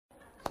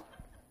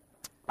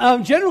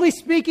Generally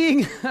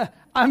speaking,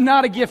 I'm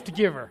not a gift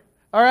giver,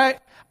 all right?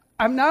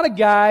 I'm not a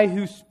guy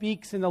who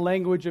speaks in the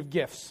language of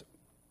gifts.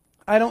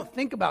 I don't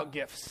think about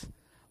gifts.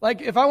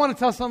 Like, if I want to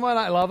tell someone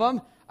I love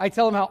them, I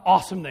tell them how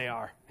awesome they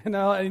are.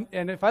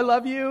 And if I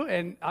love you,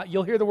 and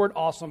you'll hear the word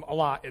awesome a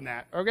lot in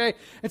that, okay?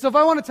 And so if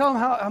I want to tell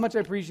them how much I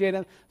appreciate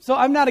them, so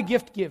I'm not a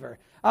gift giver.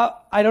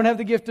 I don't have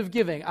the gift of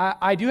giving.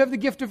 I do have the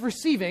gift of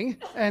receiving,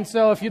 and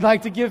so if you'd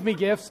like to give me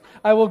gifts,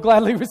 I will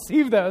gladly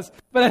receive those.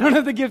 But I don't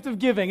have the gift of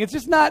giving. It's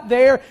just not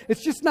there.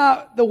 It's just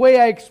not the way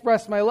I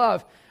express my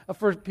love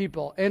for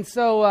people. And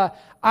so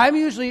I'm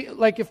usually,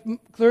 like if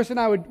Clarissa and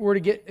I were to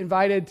get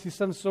invited to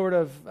some sort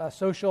of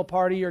social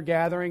party or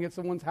gathering at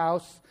someone's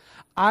house,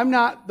 I'm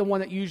not the one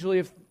that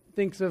usually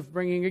thinks of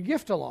bringing a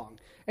gift along.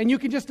 And you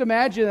can just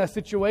imagine a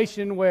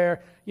situation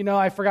where,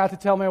 I forgot to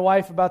tell my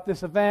wife about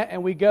this event,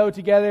 and we go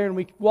together and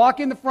we walk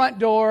in the front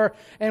door,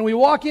 and we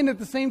walk in at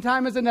the same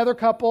time as another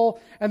couple,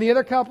 and the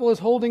other couple is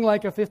holding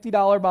like a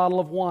 $50 bottle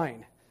of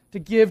wine to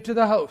give to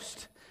the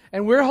host.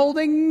 And we're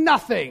holding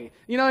nothing.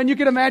 And you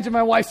can imagine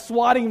my wife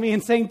swatting me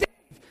and saying,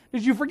 "Dave,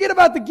 did you forget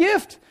about the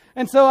gift?"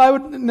 And so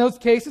in those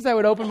cases, I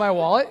would open my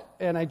wallet,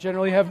 and I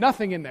generally have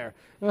nothing in there.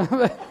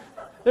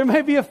 There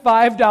may be a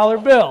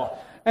 $5 bill.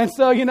 And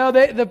so,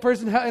 the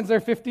person hands their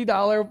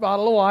 $50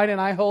 bottle of wine, and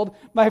I hold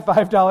my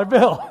 $5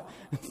 bill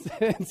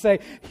and say,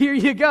 "Here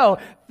you go.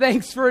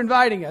 Thanks for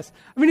inviting us."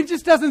 I mean, it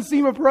just doesn't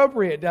seem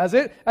appropriate, does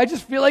it? I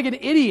just feel like an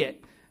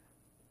idiot.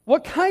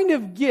 What kind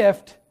of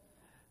gift,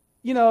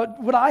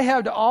 would I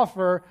have to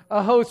offer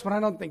a host when I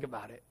don't think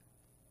about it?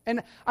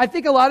 And I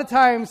think a lot of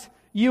times,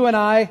 you and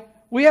I,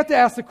 we have to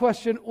ask the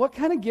question, what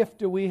kind of gift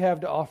do we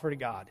have to offer to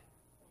God?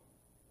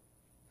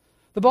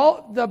 The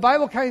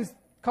Bible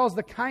calls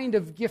the kind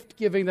of gift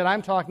giving that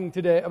I'm talking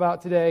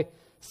about today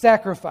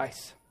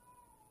sacrifice.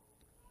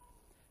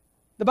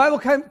 The Bible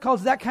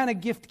calls that kind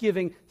of gift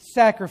giving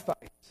sacrifice.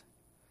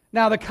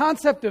 Now, the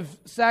concept of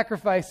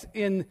sacrifice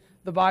in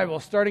the Bible,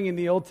 starting in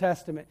the Old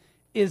Testament,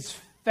 is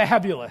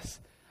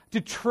fabulous.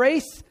 To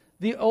trace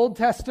the Old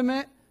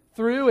Testament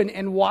through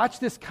and watch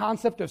this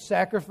concept of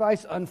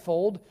sacrifice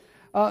unfold,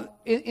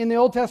 in the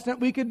Old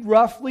Testament, we could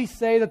roughly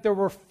say that there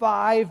were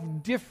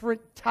 5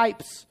 different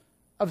types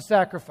of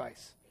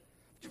sacrifice.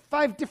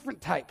 5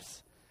 different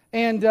types.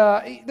 And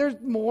there's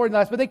more than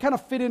less, but they kind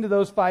of fit into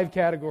those 5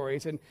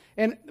 categories.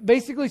 And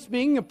basically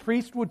speaking, a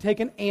priest would take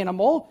an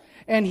animal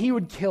and he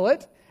would kill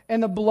it.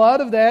 And the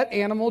blood of that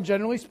animal,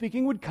 generally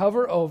speaking, would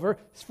cover over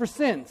for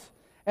sins.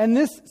 And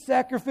this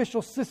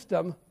sacrificial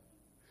system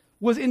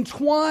was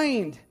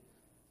entwined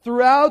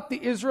throughout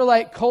the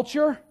Israelite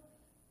culture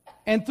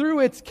and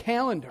through its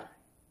calendar.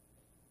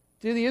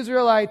 To the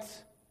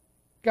Israelites,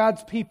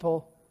 God's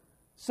people,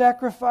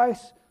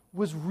 sacrifice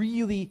was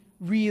really,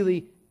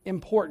 really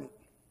important.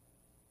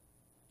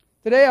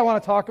 Today I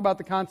want to talk about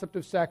the concept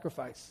of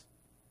sacrifice.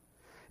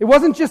 It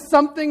wasn't just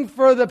something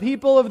for the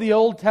people of the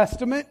Old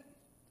Testament.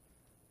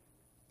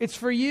 It's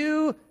for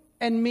you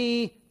and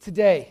me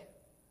today.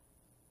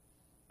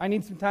 I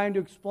need some time to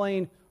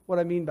explain what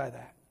I mean by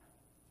that.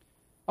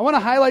 I want to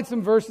highlight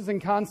some verses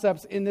and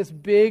concepts in this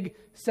big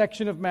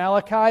section of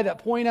Malachi that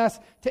point us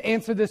to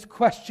answer this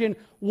question: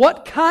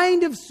 what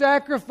kind of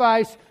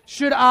sacrifice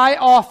should I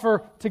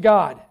offer to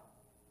God?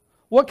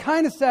 What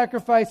kind of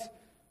sacrifice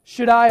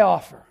should I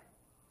offer?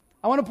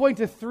 I want to point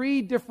to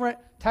 3 different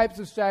types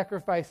of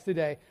sacrifice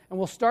today. And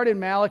we'll start in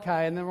Malachi,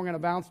 and then we're going to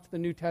bounce to the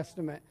New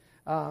Testament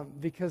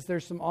because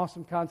there's some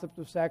awesome concepts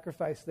of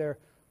sacrifice there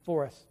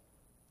for us.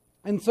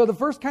 And so the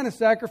first kind of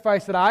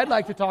sacrifice that I'd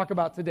like to talk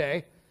about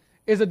today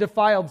is a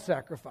defiled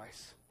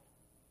sacrifice.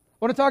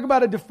 I want to talk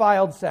about a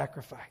defiled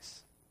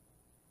sacrifice.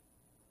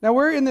 Now,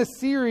 we're in this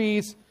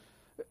series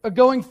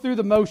going through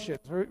the motions.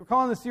 We're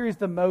calling the series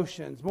The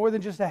Motions, more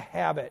than just a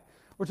habit.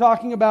 We're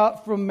talking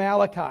about from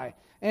Malachi.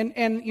 And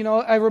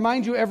I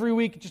remind you every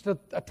week just a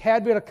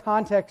tad bit of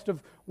context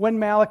of when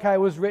Malachi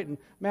was written.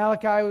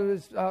 Malachi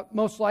was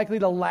most likely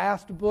the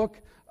last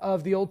book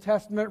of the Old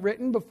Testament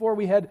written before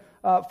we had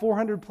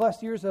 400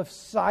 plus years of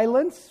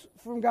silence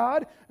from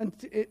God, and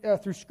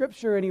through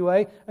Scripture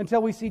anyway,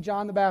 until we see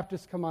John the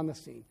Baptist come on the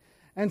scene.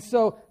 And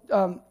so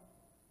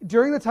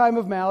during the time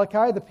of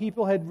Malachi, the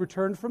people had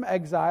returned from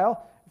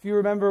exile. If you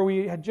remember,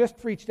 we had just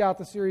preached out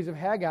the series of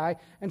Haggai,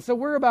 and so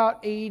we're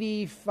about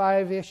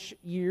 85-ish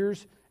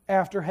years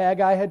after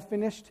Haggai had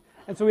finished.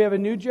 And so we have a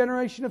new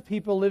generation of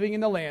people living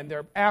in the land.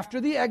 They're after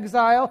the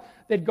exile.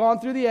 They'd gone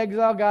through the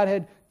exile. God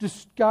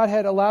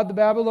had allowed the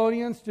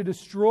Babylonians to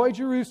destroy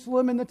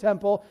Jerusalem and the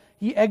temple.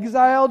 He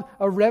exiled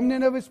a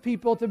remnant of his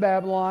people to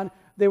Babylon.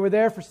 They were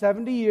there for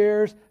 70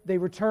 years. They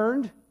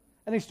returned,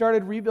 and they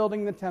started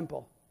rebuilding the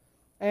temple.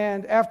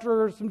 And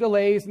after some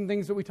delays and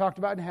things that we talked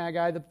about in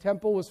Haggai, the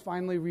temple was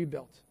finally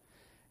rebuilt.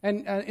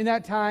 And in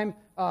that time,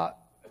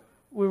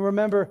 we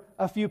remember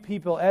a few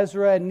people.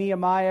 Ezra and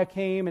Nehemiah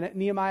came, and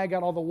Nehemiah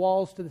got all the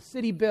walls to the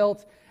city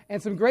built.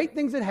 And some great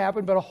things had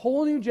happened, but a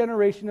whole new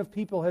generation of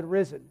people had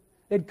risen.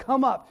 They'd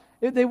come up.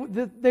 They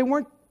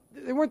weren't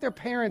their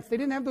parents. They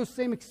didn't have those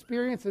same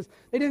experiences.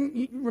 They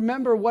didn't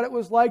remember what it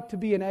was like to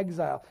be in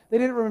exile. They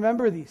didn't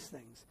remember these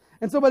things.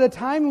 And so by the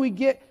time we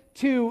get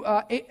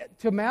to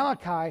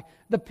Malachi,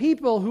 the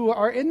people who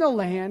are in the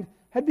land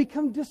had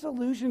become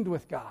disillusioned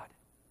with God.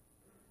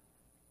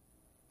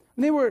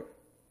 And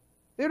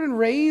they had been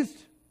raised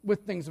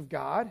with things of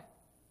God.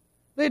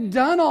 They had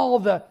done all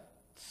the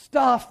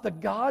stuff, the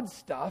God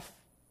stuff,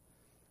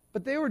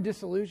 but they were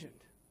disillusioned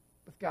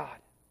with God.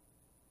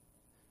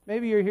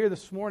 Maybe you're here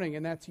this morning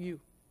and that's you.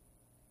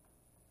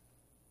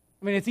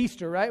 I mean, it's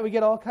Easter, right? We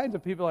get all kinds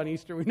of people on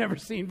Easter we've never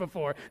seen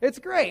before. It's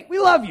great. We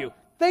love you.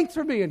 Thanks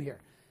for being here.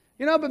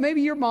 But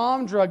maybe your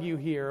mom drug you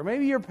here, or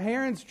maybe your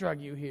parents drug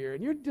you here,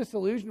 and you're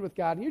disillusioned with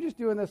God, and you're just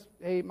doing this,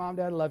 hey, Mom,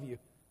 Dad, I love you.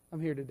 I'm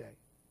here today.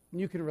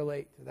 And you can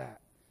relate to that.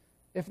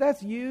 If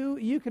that's you,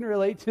 you can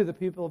relate to the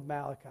people of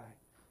Malachi.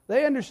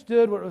 They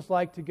understood what it was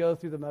like to go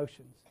through the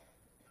motions.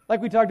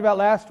 Like we talked about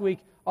last week,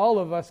 all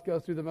of us go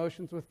through the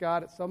motions with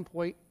God at some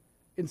point,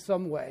 in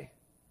some way.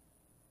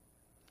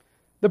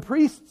 The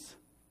priests,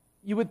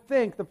 you would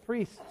think,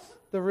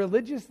 the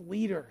religious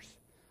leaders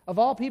of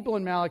all people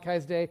in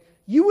Malachi's day,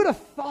 you would have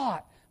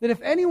thought that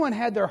if anyone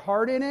had their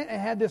heart in it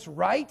and had this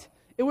right,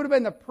 it would have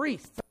been the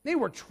priests. They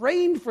were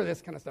trained for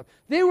this kind of stuff.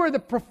 They were the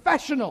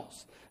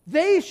professionals.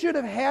 They should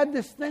have had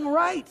this thing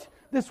right,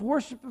 this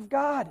worship of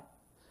God.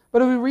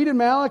 But if we read in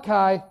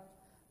Malachi,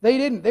 they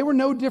didn't. They were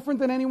no different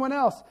than anyone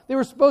else. They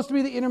were supposed to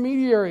be the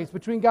intermediaries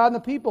between God and the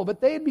people,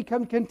 but they had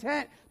become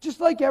content, just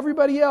like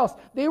everybody else.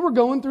 They were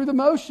going through the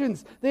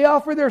motions. They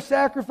offered their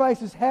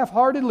sacrifices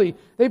half-heartedly.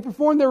 They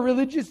performed their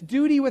religious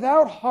duty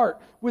without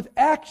heart, with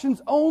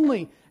actions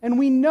only. And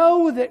we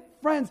know that,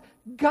 friends,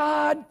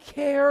 God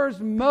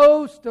cares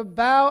most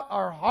about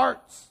our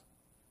hearts.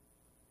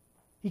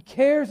 He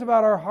cares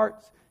about our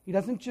hearts. He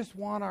doesn't just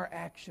want our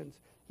actions.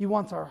 He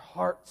wants our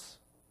hearts.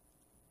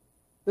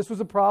 This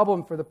was a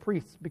problem for the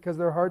priests because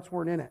their hearts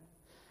weren't in it.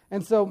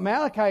 And so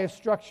Malachi is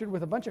structured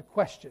with a bunch of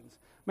questions.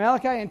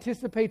 Malachi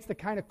anticipates the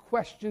kind of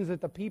questions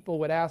that the people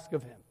would ask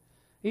of him.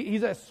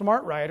 He's a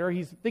smart writer.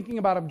 He's thinking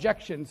about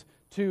objections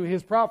to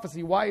his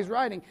prophecy, why he's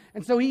writing.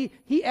 And so he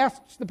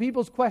asks the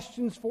people's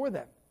questions for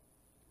them.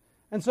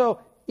 And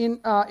so in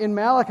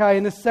Malachi,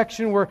 in this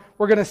section we're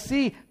going to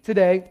see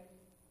today,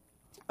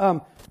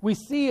 we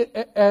see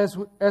it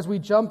as we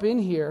jump in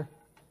here,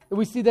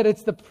 we see that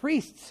it's the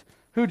priests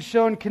who'd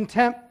shown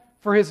contempt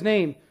for his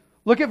name.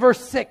 Look at verse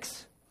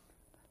 6.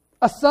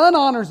 A son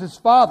honors his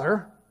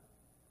father.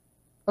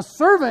 A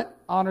servant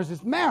honors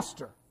his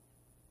master.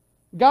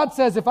 God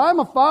says, if I'm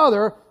a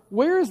father,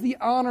 where is the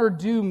honor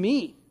due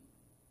me?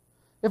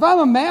 If I'm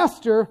a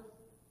master,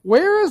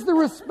 where is the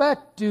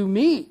respect due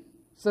me?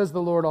 Says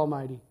the Lord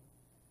Almighty.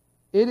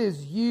 It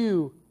is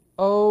you,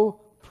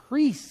 O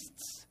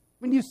priests.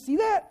 When you see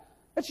that,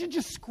 that should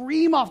just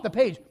scream off the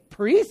page.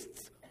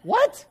 Priests?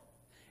 What?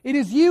 It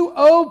is you,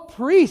 O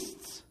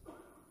priests,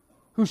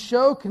 who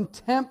show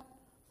contempt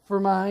for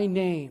my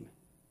name.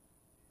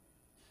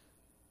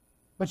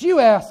 But you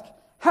ask,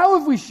 how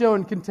have we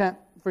shown contempt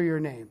for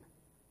your name?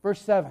 Verse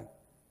 7.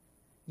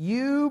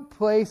 You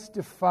place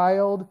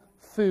defiled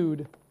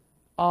food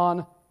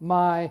on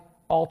my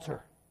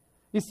altar.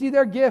 You see,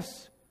 their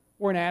gifts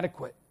were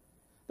inadequate.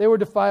 They were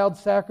defiled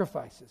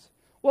sacrifices.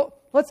 Well,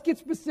 let's get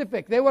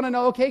specific. They want to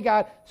know, okay,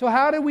 God, so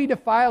how do we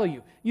defile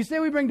you? You say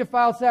we bring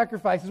defiled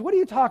sacrifices. What are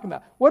you talking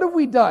about? What have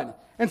we done?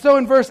 And so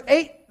in verse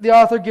 8, the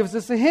author gives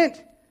us a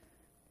hint.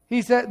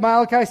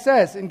 Malachi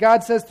says, and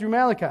God says through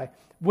Malachi,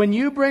 when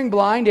you bring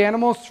blind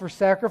animals for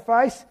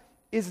sacrifice,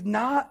 is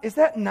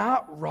that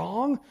not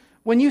wrong?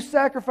 When you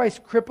sacrifice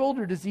crippled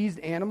or diseased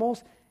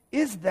animals,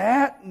 is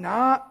that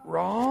not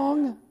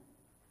wrong?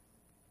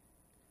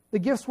 The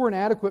gifts were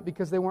inadequate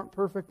because they weren't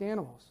perfect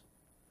animals.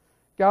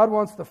 God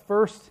wants the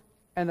first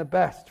and the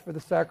best for the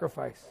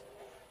sacrifice.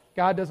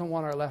 God doesn't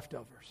want our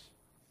leftovers.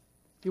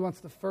 He wants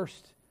the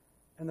first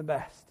and the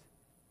best.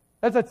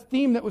 That's a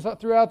theme that was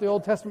throughout the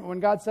Old Testament. When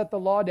God set the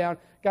law down,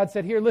 God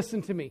said, here,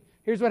 listen to me.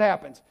 Here's what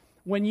happens.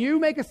 When you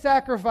make a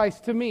sacrifice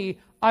to me,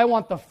 I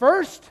want the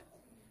first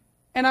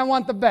and I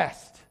want the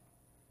best.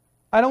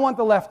 I don't want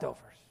the leftovers.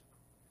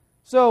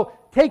 So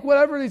take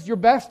whatever is your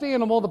best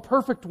animal, the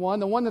perfect one,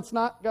 the one that's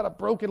not got a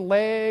broken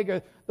leg,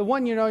 or the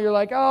one you're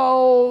like,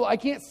 oh, I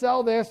can't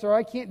sell this or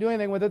I can't do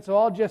anything with it, so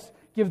I'll just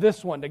give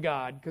this one to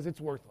God because it's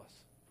worthless.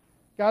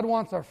 God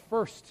wants our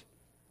first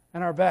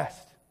and our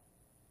best.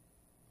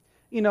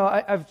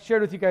 I've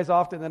shared with you guys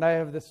often that I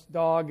have this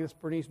dog, this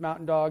Bernese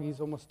Mountain Dog.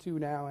 He's almost 2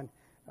 now, and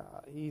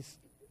he's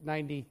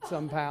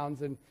 90-some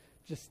pounds and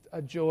just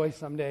a joy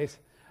some days.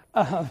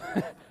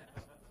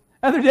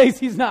 Other days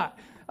he's not.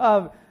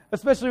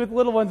 Especially with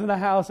little ones in the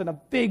house and a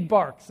big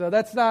bark. So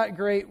that's not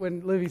great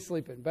when Livy's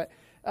sleeping. But,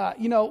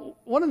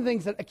 one of the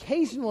things that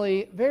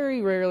occasionally,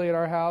 very rarely at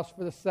our house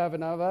for the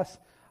 7 of us,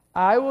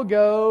 I will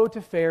go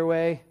to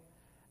Fairway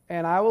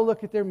and I will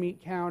look at their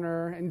meat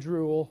counter and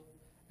drool,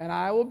 and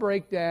I will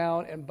break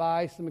down and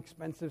buy some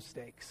expensive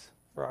steaks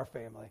for our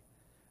family.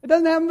 It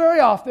doesn't happen very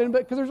often, but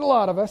because there's a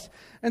lot of us.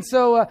 And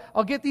so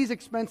I'll get these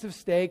expensive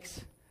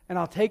steaks and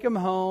I'll take them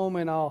home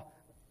and I'll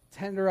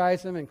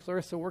tenderize them, and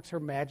Clarissa works her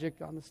magic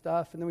on the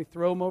stuff, and then we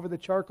throw them over the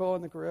charcoal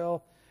on the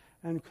grill,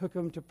 and cook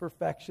them to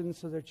perfection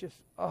so they're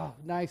just,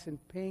 nice and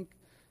pink.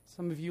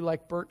 Some of you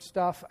like burnt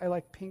stuff. I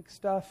like pink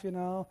stuff,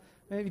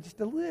 Maybe just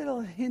a little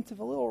hint of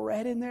a little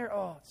red in there.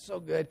 Oh, it's so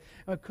good.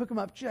 I'm going to cook them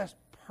up just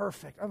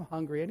perfect. I'm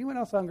hungry. Anyone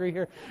else hungry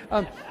here?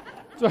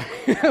 So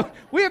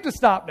we have to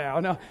stop now.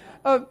 No.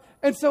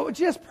 And so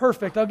just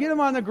perfect. I'll get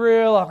them on the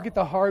grill. I'll get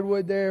the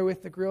hardwood there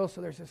with the grill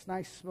so there's this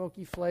nice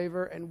smoky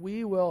flavor. And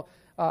we will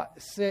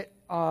sit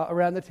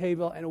around the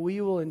table and we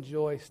will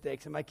enjoy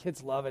steaks. And my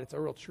kids love it. It's a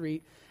real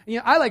treat.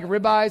 And, I like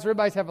ribeyes.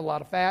 Ribeyes have a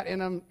lot of fat in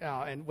them,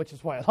 and which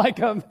is why I like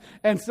them.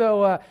 And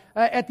so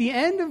at the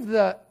end of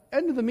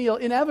the meal,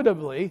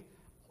 inevitably,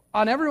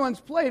 on everyone's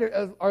plate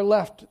are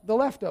left the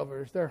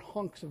leftovers. They're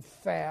hunks of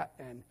fat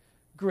and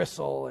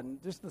gristle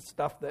and just the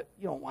stuff that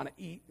you don't want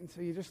to eat. And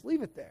so you just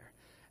leave it there.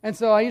 And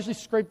so I usually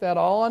scrape that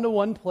all onto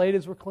one plate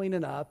as we're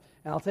cleaning up.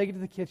 And I'll take it to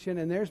the kitchen,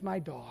 and there's my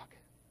dog.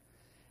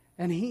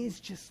 And he's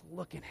just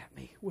looking at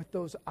me with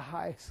those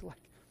eyes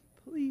like,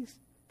 please,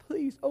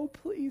 please, oh,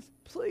 please,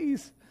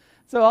 please.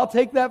 So I'll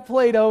take that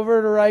plate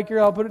over to Riker,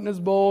 I'll put it in his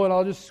bowl, and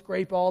I'll just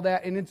scrape all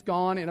that, and it's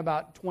gone in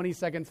about 20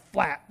 seconds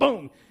flat.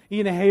 Boom! He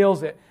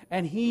inhales it.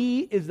 And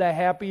he is the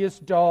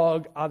happiest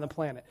dog on the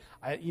planet.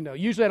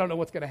 Usually I don't know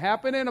what's going to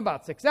happen in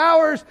about 6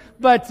 hours,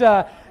 but,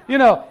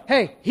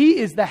 hey, he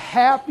is the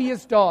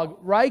happiest dog.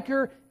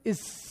 Riker is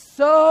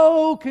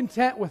so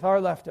content with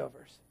our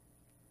leftovers.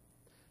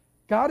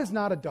 God is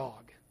not a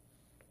dog.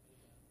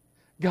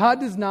 God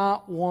does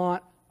not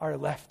want our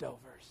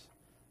leftovers.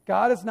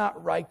 God is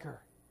not Riker.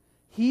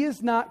 He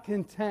is not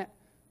content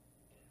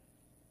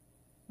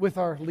with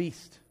our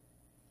least.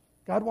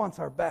 God wants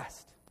our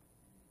best.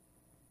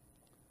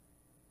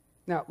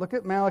 Now, look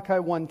at Malachi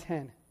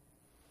 1:10.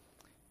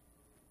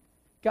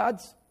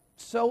 God's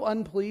so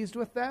unpleased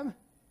with them.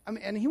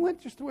 And he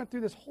went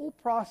through this whole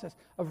process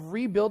of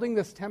rebuilding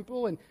this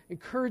temple and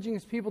encouraging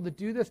his people to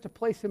do this, to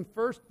place him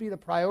first, be the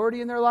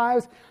priority in their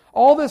lives.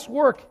 All this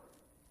work,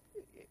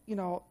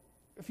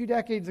 a few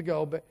decades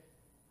ago. But,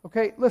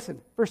 okay,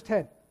 listen, verse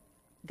 10.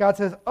 God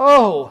says,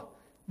 oh,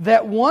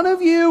 that one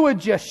of you would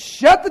just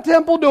shut the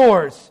temple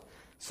doors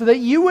so that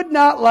you would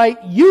not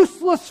light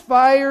useless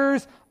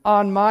fires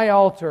on my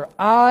altar.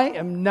 I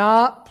am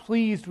not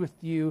pleased with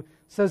you,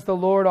 says the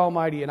Lord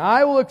Almighty, and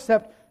I will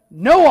accept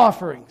no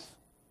offerings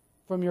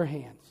from your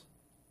hands.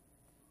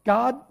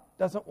 God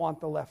doesn't want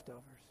the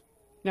leftovers.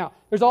 Now,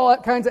 there's all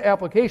kinds of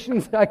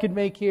applications that I could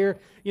make here.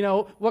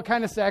 What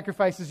kind of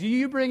sacrifices are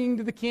you bringing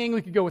to the king?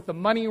 We could go with the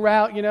money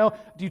route,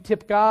 Do you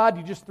tip God?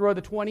 Do you just throw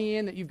the 20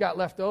 in that you've got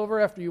left over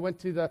after you went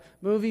to the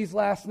movies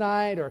last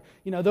night? Or,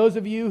 those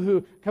of you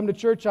who come to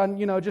church on,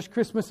 just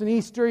Christmas and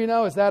Easter,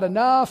 is that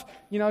enough?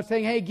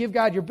 Saying, hey, give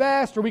God your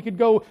best. Or we could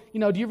go,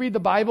 do you read the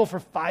Bible for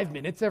 5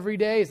 minutes every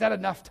day? Is that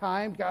enough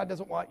time? God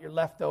doesn't want your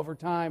leftover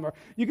time. Or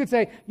you could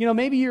say,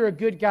 maybe you're a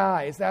good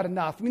guy. Is that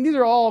enough? These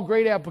are all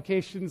great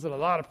applications that a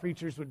lot of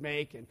preachers would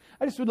make, and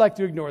I just would like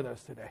to ignore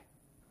those today.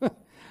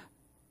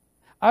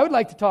 I would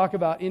like to talk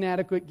about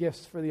inadequate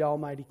gifts for the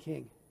Almighty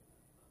King.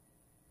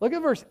 Look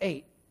at verse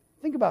 8.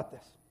 Think about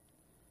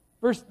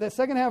this. The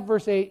second half of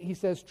verse 8, he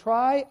says,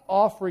 try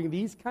offering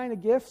these kind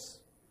of gifts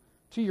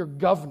to your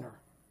governor.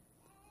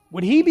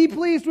 Would he be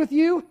pleased with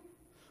you?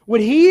 Would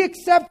he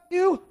accept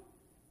you?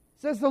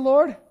 Says the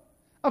Lord.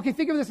 Okay,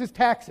 think of this as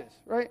taxes,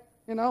 right?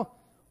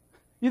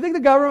 You think the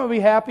government would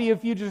be happy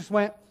if you just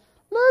went,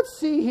 let's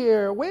see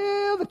here.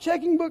 Well, the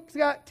checking book's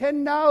got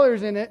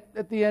 $10 in it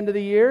at the end of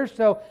the year.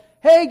 So,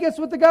 hey, guess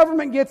what the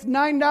government gets?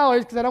 $9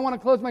 because I don't want to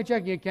close my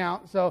checking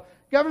account. So,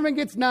 government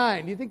gets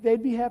 $9. Do you think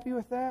they'd be happy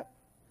with that?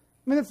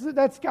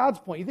 That's God's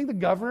point. You think the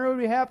governor would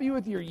be happy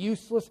with your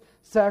useless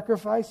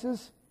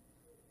sacrifices?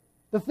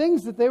 The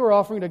things that they were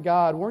offering to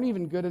God weren't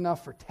even good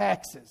enough for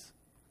taxes.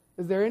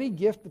 Is there any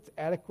gift that's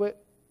adequate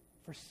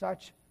for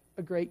such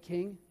a great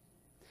king?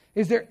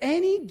 Is there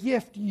any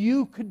gift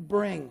you could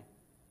bring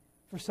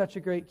for such a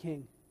great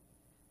king?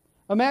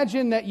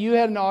 Imagine that you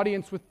had an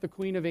audience with the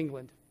Queen of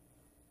England.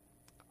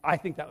 I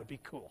think that would be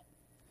cool.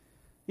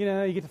 You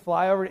get to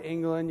fly over to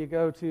England, you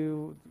go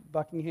to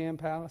Buckingham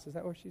Palace. Is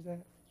that where she's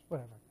at?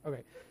 Whatever.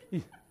 Okay.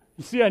 You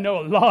see, I know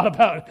a lot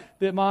about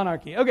the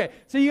monarchy. Okay,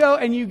 so you go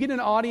and you get an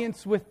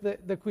audience with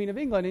the Queen of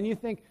England, and you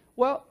think,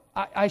 well,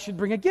 I should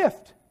bring a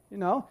gift,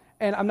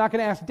 And I'm not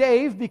going to ask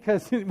Dave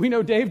because we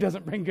know Dave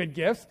doesn't bring good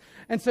gifts.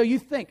 And so you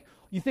think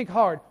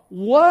hard,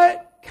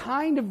 what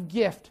kind of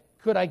gift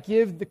could I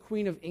give the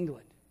Queen of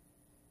England?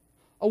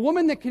 A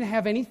woman that can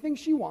have anything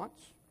she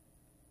wants.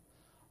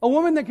 A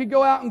woman that could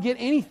go out and get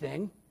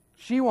anything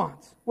she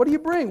wants. What do you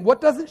bring? What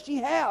doesn't she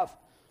have?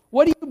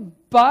 What do you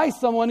buy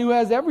someone who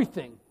has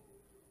everything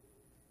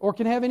or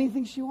can have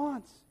anything she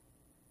wants?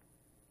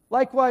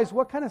 Likewise,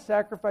 what kind of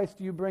sacrifice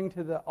do you bring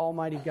to the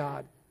Almighty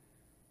God?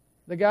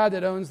 The God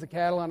that owns the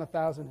cattle on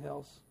 1,000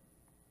 hills.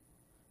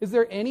 Is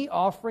there any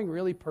offering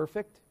really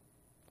perfect?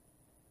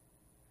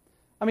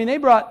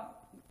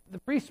 The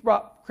priests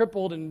brought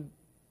crippled and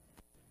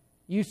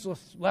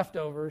useless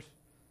leftovers.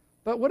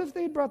 But what if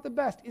they had brought the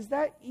best? Is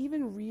that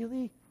even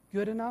really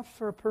good enough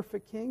for a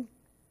perfect king?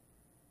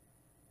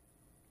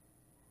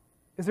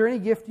 Is there any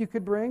gift you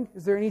could bring?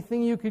 Is there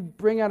anything you could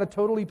bring out of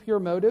totally pure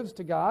motives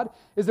to God?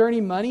 Is there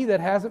any money that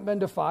hasn't been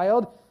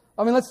defiled?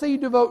 I mean, let's say you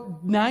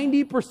devote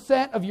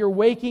 90% of your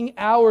waking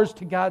hours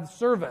to God's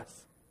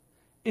service.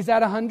 Is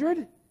that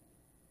 100?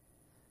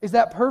 Is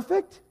that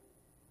perfect?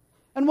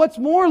 And what's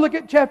more, look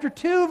at chapter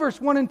 2, verse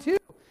 1 and 2.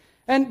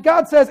 And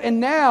God says, and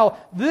now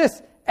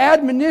this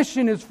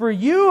admonition is for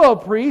you, O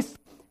priests.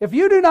 If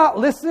you do not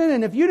listen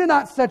and if you do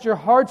not set your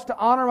hearts to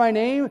honor my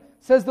name,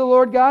 says the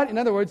Lord God. In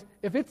other words,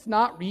 if it's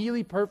not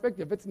really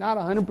perfect, if it's not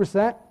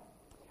 100%,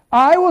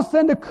 I will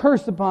send a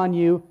curse upon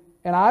you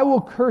and I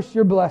will curse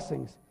your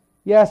blessings.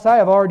 Yes, I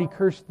have already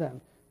cursed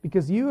them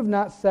because you have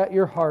not set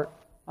your heart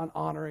on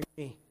honoring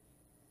me.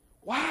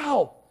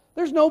 Wow!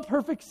 There's no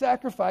perfect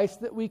sacrifice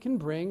that we can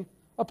bring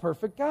a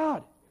perfect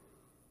God.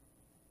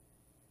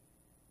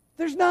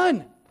 There's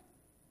none.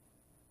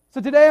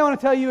 So today I want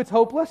to tell you it's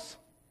hopeless.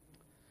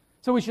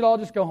 So we should all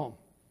just go home.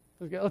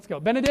 Let's go.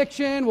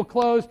 Benediction, we'll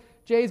close.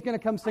 Jay's going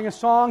to come sing a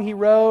song he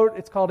wrote.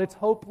 It's called It's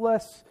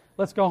Hopeless.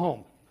 Let's go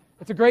home.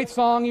 It's a great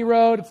song he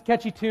wrote. It's a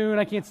catchy tune.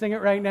 I can't sing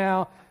it right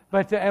now.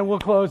 And we'll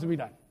close and be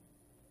done.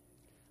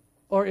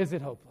 Or is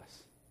it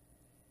hopeless?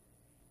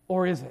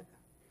 Or is it?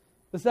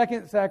 The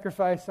second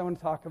sacrifice I want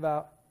to talk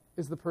about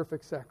is the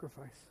perfect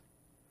sacrifice.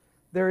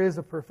 There is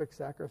a perfect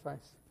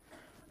sacrifice.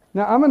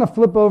 Now, I'm going to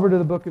flip over to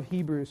the book of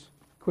Hebrews,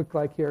 quick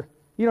like here.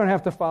 You don't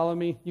have to follow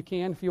me. You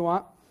can if you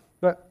want.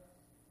 But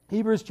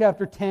Hebrews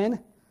chapter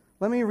 10,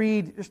 let me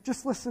read,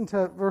 just listen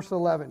to verse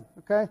 11,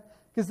 okay?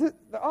 Because the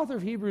author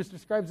of Hebrews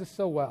describes this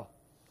so well.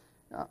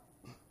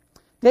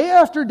 Day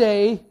after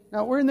day,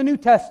 now we're in the New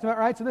Testament,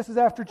 right? So this is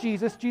after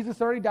Jesus.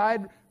 Jesus already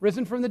died,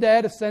 risen from the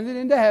dead, ascended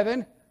into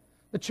heaven.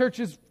 The church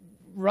is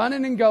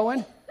running and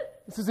going.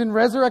 This is in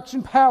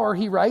resurrection power,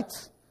 he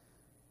writes.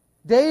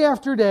 Day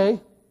after day,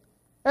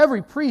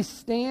 every priest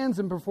stands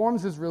and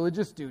performs his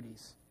religious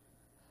duties.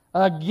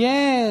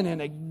 Again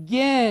and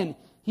again,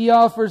 he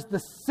offers the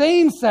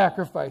same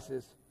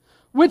sacrifices,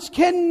 which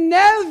can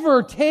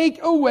never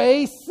take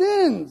away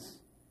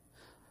sins.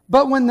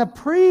 But when the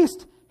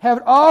priest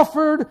had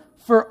offered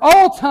for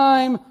all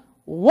time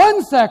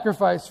one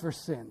sacrifice for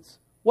sins,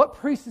 what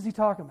priest is he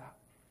talking about?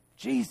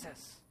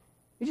 Jesus.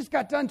 He just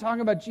got done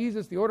talking about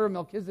Jesus, the order of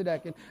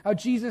Melchizedek, and how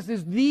Jesus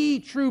is the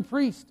true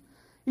priest.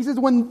 He says,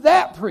 when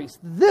that priest,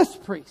 this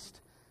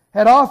priest,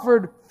 had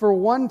offered for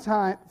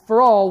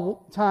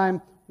all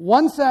time,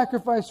 one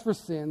sacrifice for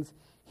sins,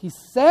 he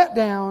sat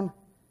down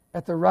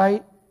at the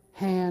right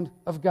hand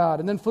of God.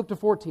 And then flip to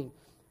 14.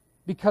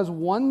 Because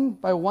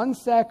by one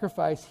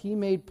sacrifice he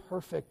made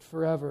perfect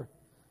forever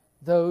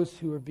those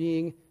who are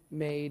being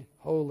made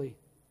holy.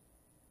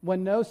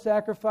 When no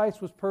sacrifice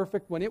was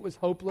perfect, when it was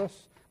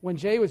hopeless, when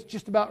Jay was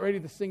just about ready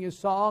to sing his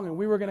song and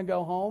we were going to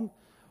go home,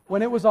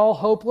 when it was all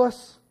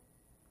hopeless,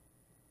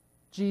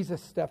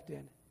 Jesus stepped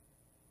in.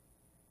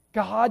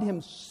 God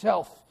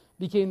himself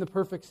became the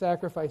perfect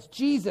sacrifice.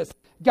 Jesus,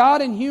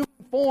 God in human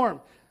form,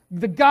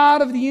 the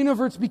God of the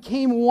universe,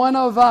 became one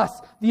of us.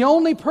 The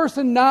only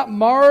person not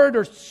marred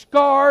or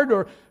scarred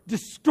or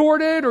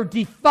distorted or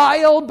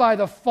defiled by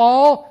the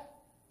fall.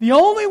 The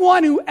only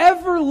one who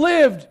ever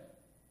lived.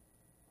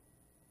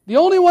 The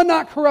only one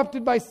not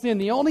corrupted by sin.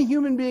 The only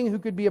human being who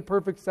could be a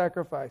perfect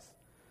sacrifice.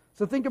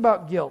 So think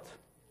about guilt.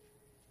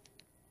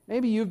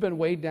 Maybe you've been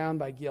weighed down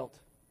by guilt.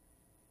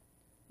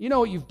 You know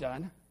what you've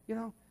done,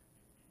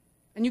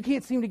 and you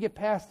can't seem to get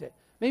past it.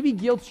 Maybe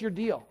guilt's your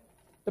deal.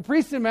 The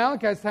priests in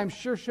Malachi's time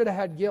sure should have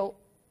had guilt.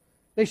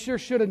 They sure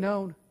should have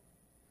known.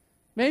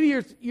 Maybe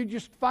you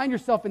just find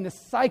yourself in this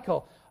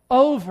cycle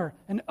over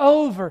and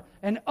over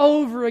and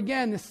over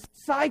again, this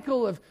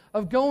cycle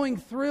of going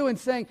through and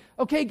saying,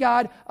 okay,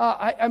 God,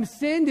 I'm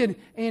sinned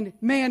and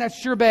man, that's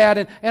sure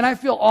bad and I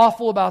feel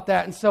awful about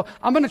that. And so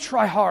I'm going to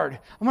try hard.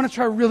 I'm going to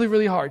try really,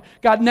 really hard.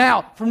 God,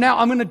 from now,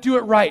 I'm going to do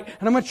it right.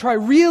 And I'm going to try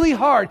really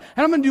hard.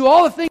 And I'm going to do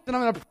all the things that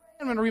I'm going to pray.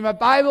 I'm going to read my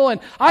Bible, and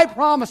I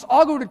promise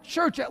I'll go to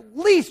church at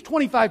least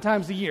 25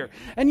 times a year.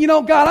 And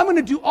God, I'm going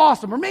to do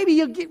awesome. Or maybe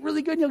you'll get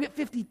really good and you'll get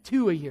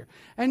 52 a year.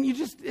 And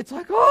it's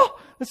like, oh,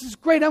 this is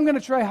great. I'm going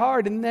to try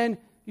hard. And then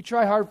you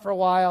try hard for a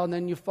while, and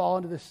then you fall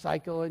into this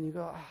cycle, and you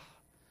go,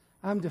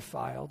 I'm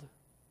defiled.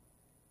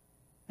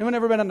 Anyone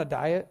ever been on a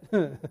diet?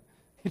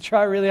 You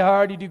try really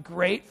hard, you do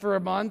great for a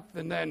month,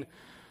 and then,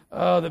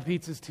 the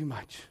pizza's too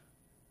much.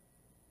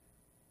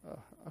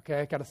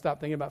 Okay, I got to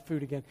stop thinking about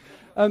food again.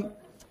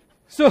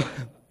 So,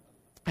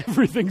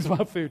 everything's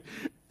about food.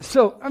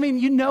 So,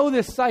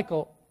 this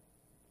cycle,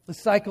 the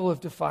cycle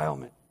of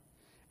defilement.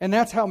 And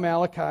that's how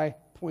Malachi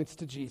points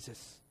to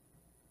Jesus.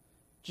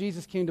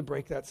 Jesus came to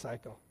break that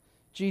cycle.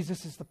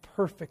 Jesus is the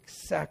perfect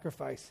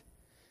sacrifice.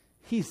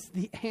 He's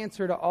the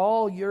answer to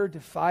all your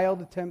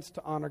defiled attempts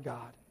to honor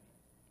God.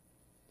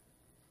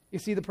 You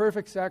see, the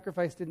perfect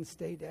sacrifice didn't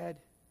stay dead.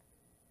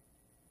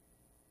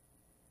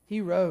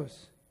 He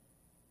rose.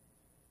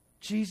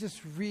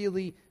 Jesus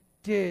really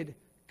did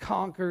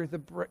conquer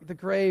the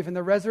grave, and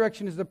the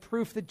resurrection is the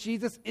proof that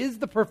Jesus is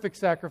the perfect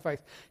sacrifice.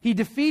 He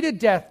defeated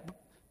death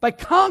by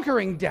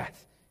conquering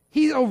death.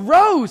 He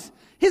arose.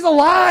 He's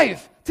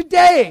alive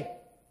today.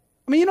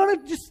 You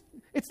don't just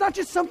It's not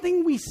just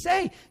something we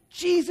say.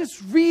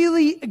 Jesus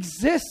really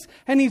exists,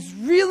 and He's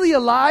really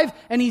alive,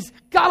 and He's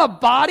got a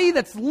body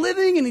that's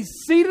living, and He's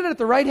seated at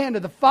the right hand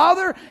of the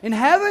Father in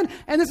heaven,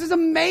 and this is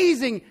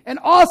amazing and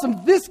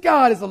awesome. This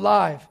God is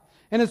alive.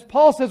 And as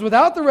Paul says,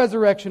 without the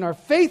resurrection, our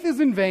faith is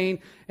in vain,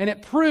 and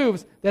it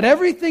proves that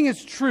everything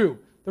is true.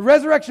 The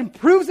resurrection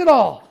proves it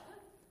all.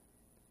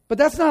 But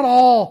that's not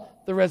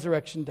all the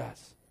resurrection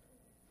does.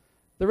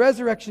 The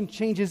resurrection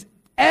changes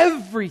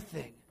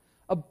everything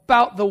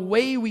about the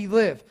way we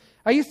live.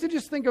 I used to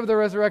just think of the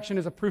resurrection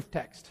as a proof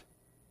text.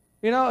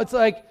 It's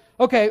like,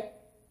 okay,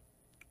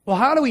 well,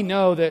 how do we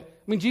know that?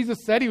 Jesus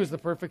said He was the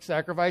perfect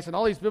sacrifice, and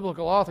all these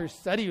biblical authors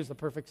said He was the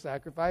perfect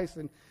sacrifice.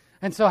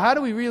 And so how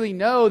do we really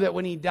know that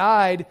when He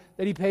died,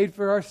 that He paid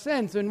for our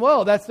sins? And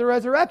well, that's the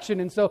resurrection.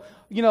 And so,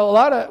 a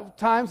lot of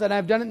times, and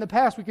I've done it in the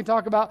past, we can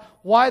talk about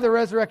why the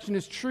resurrection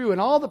is true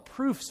and all the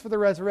proofs for the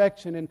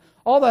resurrection and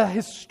all the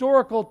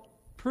historical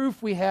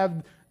proof we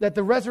have that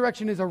the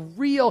resurrection is a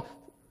real,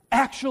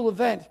 actual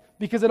event,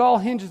 because it all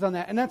hinges on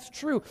that. And that's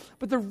true.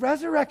 But the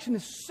resurrection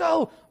is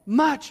so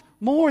much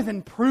more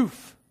than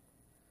proof.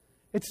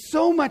 It's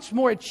so much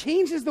more. It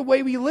changes the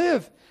way we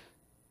live.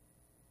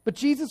 But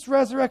Jesus'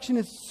 resurrection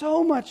is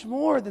so much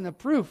more than the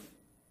proof.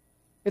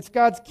 It's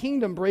God's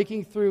kingdom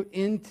breaking through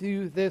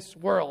into this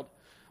world.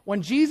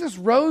 When Jesus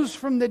rose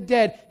from the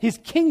dead, His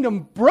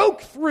kingdom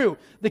broke through.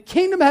 The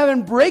kingdom of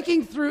heaven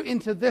breaking through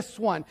into this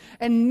one.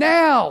 And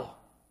now,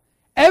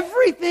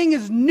 everything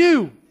is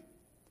new.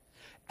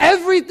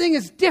 Everything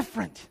is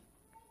different.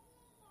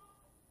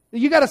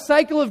 You got a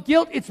cycle of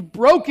guilt, it's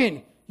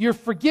broken. You're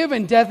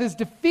forgiven. Death is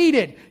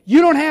defeated.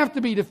 You don't have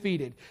to be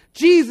defeated.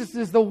 Jesus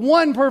is the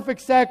one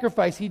perfect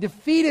sacrifice. He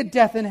defeated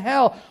death and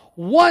hell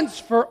once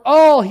for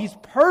all. He's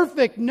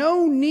perfect.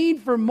 No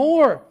need for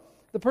more.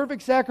 The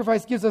perfect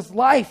sacrifice gives us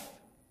life.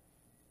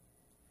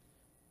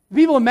 The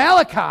people of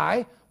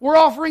Malachi were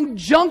offering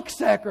junk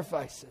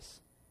sacrifices.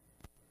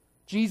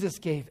 Jesus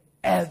gave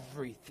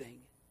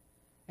everything,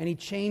 and He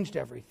changed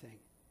everything.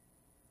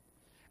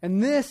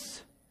 And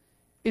this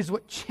is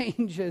what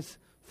changes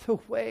the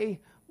way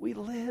we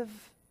live.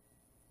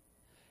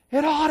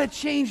 It ought to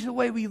change the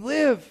way we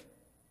live.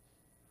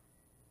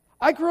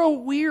 I grow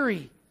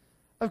weary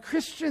of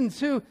Christians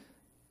who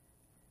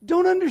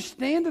don't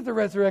understand that the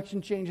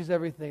resurrection changes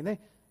everything.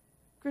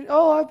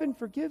 I've been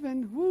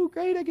forgiven. Woo,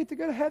 great, I get to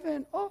go to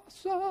heaven.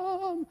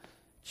 Awesome.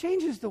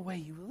 Changes the way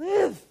you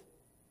live.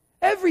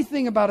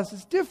 Everything about us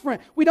is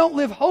different. We don't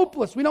live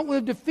hopeless. We don't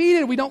live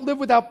defeated. We don't live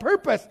without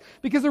purpose,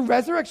 because the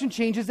resurrection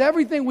changes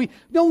everything. We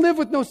don't live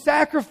with no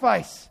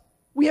sacrifice.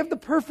 We have the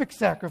perfect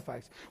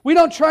sacrifice. We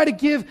don't try to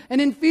give an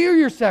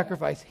inferior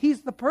sacrifice.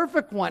 He's the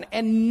perfect one.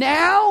 And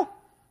now,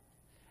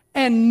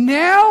 we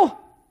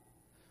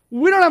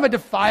don't have a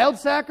defiled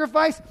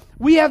sacrifice.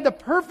 We have the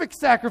perfect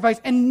sacrifice.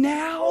 And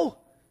now,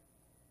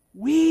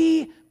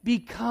 we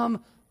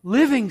become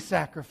living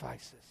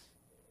sacrifices.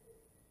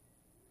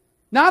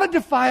 Not a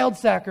defiled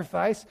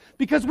sacrifice,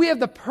 because we have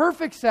the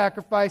perfect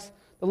sacrifice.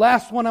 The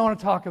last one I want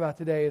to talk about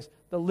today is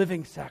the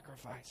living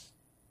sacrifice.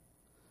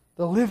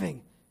 The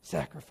living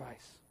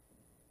sacrifice.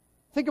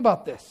 Think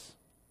about this.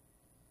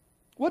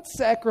 What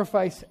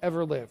sacrifice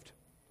ever lived?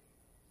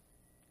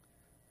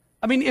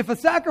 If a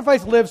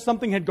sacrifice lived,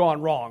 something had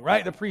gone wrong,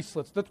 right? The priest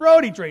slits the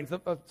throat, he drains the...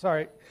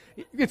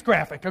 it's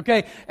graphic,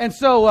 okay? And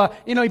so,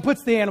 he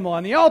puts the animal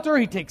on the altar,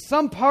 he takes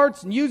some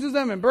parts and uses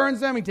them and burns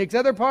them, he takes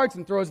other parts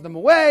and throws them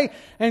away,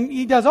 and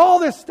he does all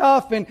this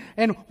stuff,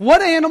 and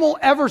what animal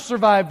ever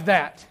survived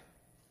that?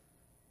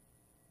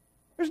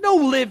 There's no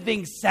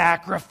living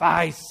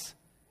sacrifice.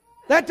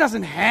 That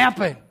doesn't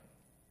happen.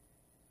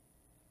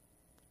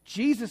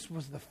 Jesus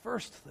was the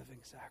first living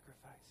sacrifice.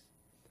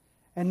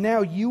 And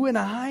now you and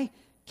I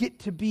get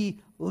to be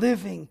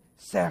living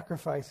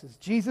sacrifices.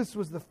 Jesus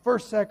was the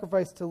first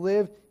sacrifice to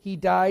live. He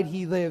died,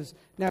 He lives.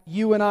 Now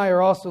you and I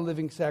are also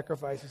living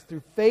sacrifices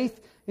through faith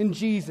in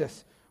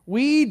Jesus.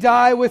 We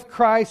die with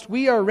Christ.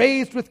 We are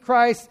raised with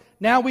Christ.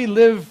 Now we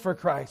live for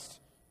Christ.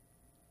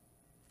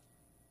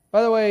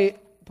 By the way,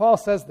 Paul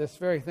says this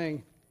very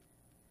thing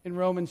in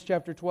Romans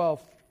chapter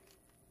 12.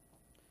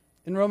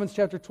 In Romans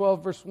chapter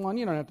 12, verse 1,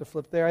 you don't have to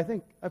flip there. I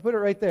think I put it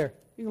right there.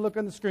 You can look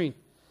on the screen.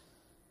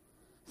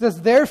 It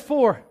says,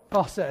 therefore,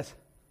 Paul says,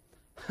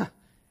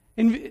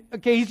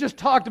 he's just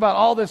talked about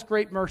all this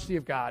great mercy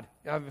of God.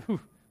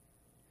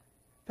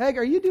 Peg,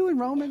 are you doing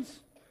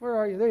Romans? Where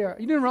are you? There you are. Are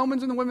you doing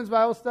Romans in the women's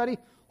Bible study?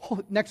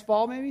 Next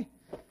fall, maybe?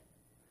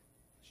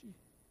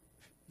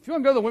 If you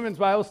want to go to the women's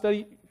Bible study,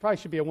 you probably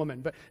should be a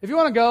woman. But if you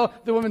want to go to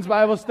the women's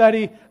Bible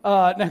study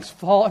next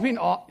fall,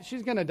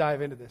 she's going to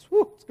dive into this.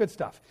 Woo, it's good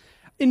stuff.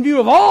 In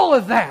view of all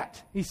of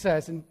that, he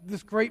says, in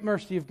this great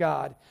mercy of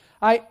God,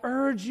 I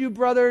urge you,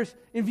 brothers,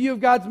 in view of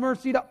God's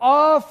mercy, to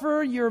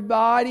offer your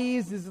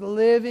bodies as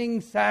living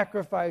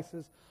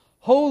sacrifices,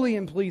 holy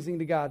and pleasing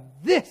to God.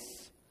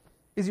 This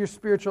is your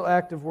spiritual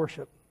act of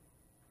worship.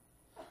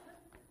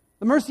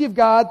 The mercy of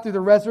God through the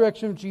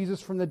resurrection of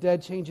Jesus from the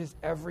dead changes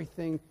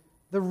everything.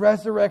 The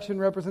resurrection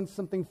represents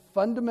something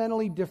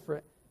fundamentally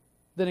different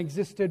than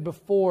existed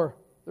before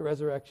the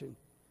resurrection.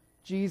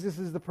 Jesus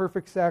is the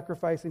perfect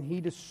sacrifice, and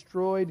He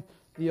destroyed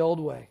the old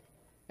way.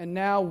 And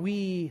now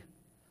we,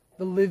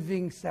 the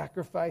living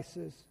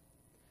sacrifices,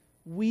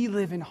 we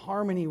live in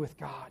harmony with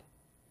God.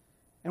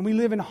 And we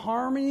live in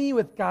harmony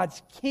with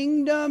God's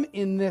kingdom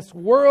in this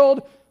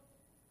world.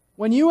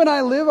 When you and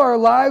I live our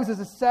lives as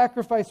a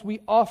sacrifice, we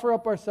offer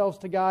up ourselves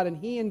to God, and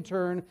He in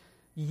turn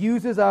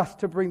uses us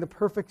to bring the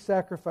perfect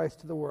sacrifice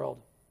to the world.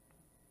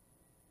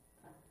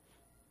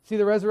 See,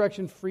 the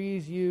resurrection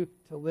frees you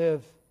to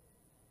live.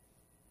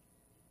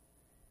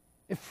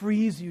 It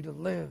frees you to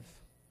live.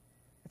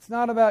 It's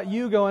not about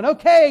you going,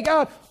 okay,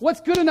 God,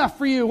 what's good enough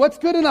for you? What's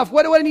good enough?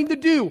 What do I need to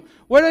do?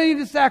 What do I need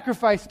to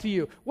sacrifice to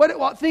you?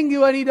 What thing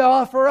do I need to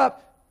offer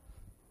up?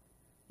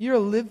 You're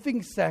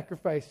living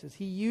sacrifices.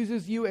 He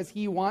uses you as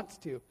He wants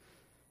to.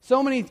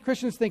 So many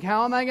Christians think,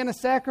 how am I going to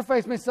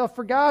sacrifice myself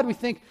for God? We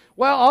think,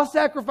 well, I'll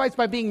sacrifice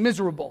by being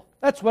miserable.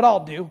 That's what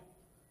I'll do.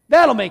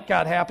 That'll make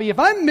God happy. If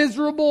I'm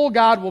miserable,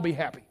 God will be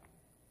happy.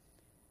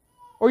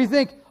 Or you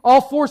think,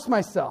 I'll force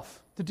myself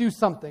to do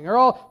something, or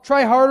I'll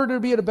try harder to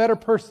be a better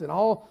person.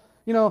 I'll,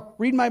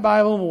 read my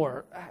Bible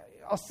more.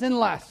 I'll sin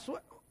less.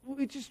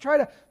 We just try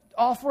to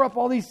offer up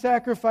all these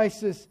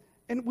sacrifices,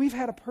 and we've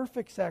had a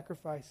perfect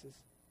sacrifices.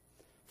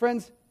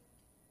 Friends,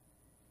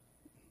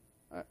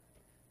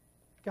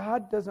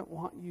 God doesn't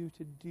want you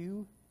to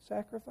do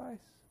sacrifice.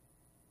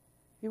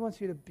 He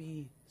wants you to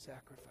be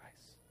sacrifice.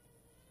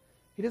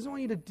 He doesn't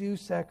want you to do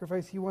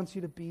sacrifice. He wants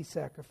you to be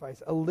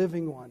sacrifice, a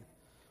living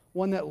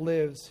one that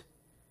lives.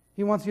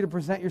 He wants you to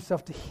present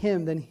yourself to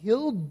Him. Then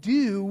He'll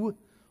do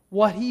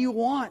what He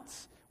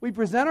wants. We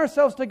present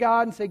ourselves to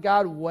God and say,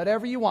 God,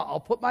 whatever you want. I'll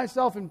put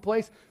myself in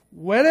place.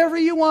 Whatever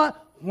you want,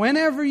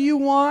 whenever you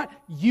want,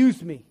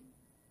 use me.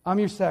 I'm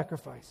your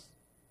sacrifice.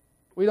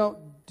 We don't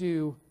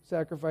do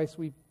sacrifice.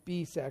 We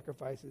be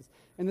sacrifices.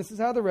 And this is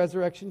how the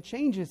resurrection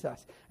changes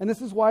us. And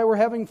this is why we're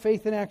having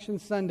Faith in Action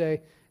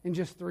Sunday in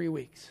just 3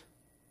 weeks.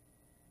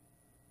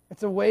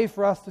 It's a way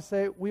for us to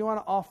say, we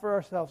want to offer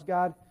ourselves.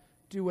 God,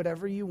 do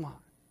whatever you want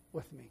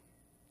with me.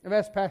 I've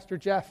asked Pastor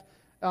Jeff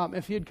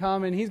if he'd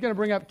come, and he's going to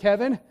bring up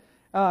Kevin.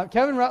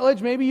 Kevin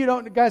Rutledge, maybe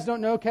you guys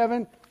don't know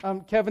Kevin.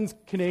 Kevin's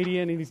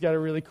Canadian, and he's got a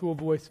really cool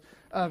voice.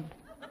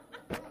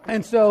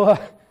 And so,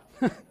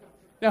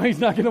 now he's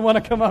not going to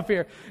want to come up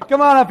here.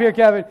 Come on up here,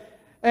 Kevin.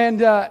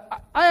 And I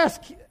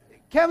asked,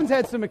 Kevin's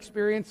had some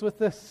experience with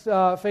this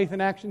Faith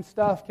in Action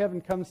stuff.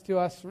 Kevin comes to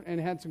us and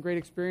had some great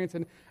experience.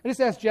 And I just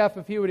asked Jeff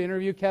if he would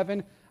interview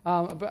Kevin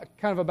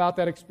about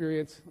that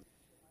experience.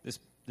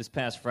 This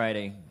past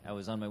Friday, I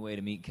was on my way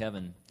to meet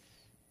Kevin,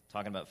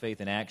 talking about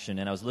Faith in Action,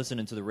 and I was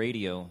listening to the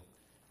radio.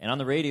 And on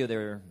the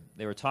radio,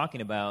 they were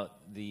talking about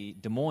the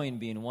Des Moines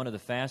being one of the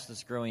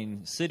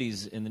fastest-growing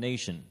cities in the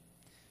nation.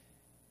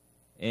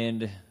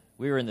 And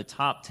we were in the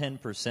top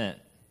 10%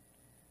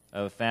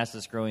 of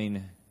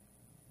fastest-growing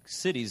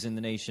cities in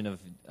the nation of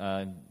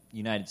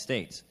United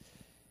States.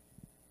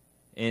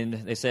 And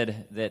they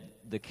said that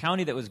the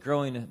county that was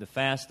growing the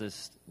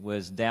fastest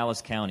was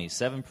Dallas County,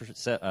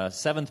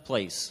 7th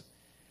place.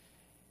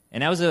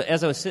 And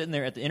as I was sitting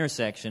there at the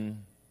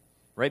intersection,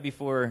 right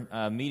before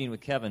meeting with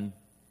Kevin,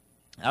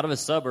 out of a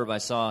suburb I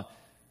saw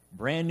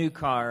brand new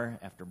car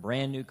after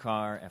brand new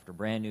car after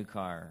brand new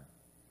car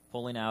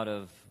pulling out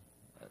of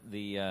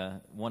the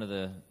one of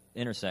the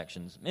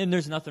intersections. And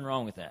there's nothing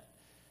wrong with that.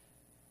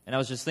 And I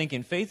was just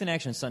thinking, Faith in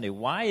Action Sunday,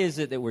 why is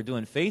it that we're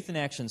doing Faith in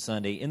Action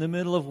Sunday in the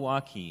middle of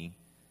Waukee,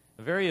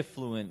 a very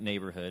affluent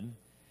neighborhood?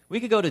 We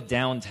could go to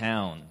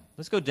downtown.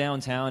 Let's go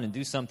downtown and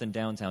do something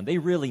downtown. They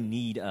really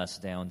need us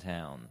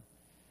downtown.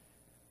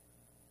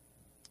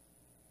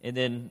 And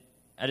then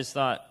I just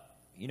thought,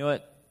 you know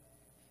what?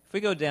 If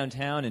we go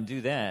downtown and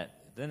do that,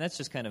 then that's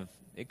just kind of,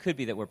 it could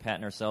be that we're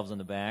patting ourselves on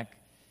the back.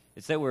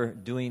 It's that we're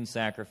doing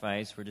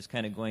sacrifice. We're just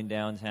kind of going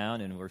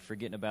downtown and we're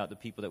forgetting about the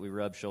people that we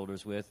rub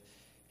shoulders with.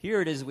 Here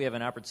it is, we have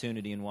an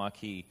opportunity in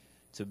Waukee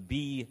to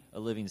be a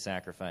living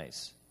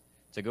sacrifice,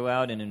 to go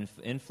out and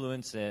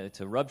influence, to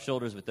rub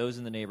shoulders with those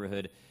in the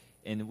neighborhood.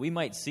 And we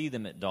might see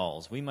them at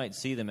Dolls. We might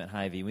see them at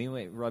Hy-Vee. We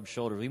might rub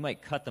shoulders. We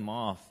might cut them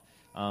off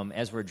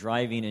as we're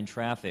driving in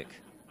traffic.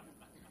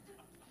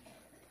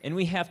 And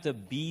we have to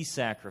be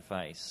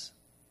sacrifice.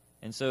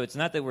 And so it's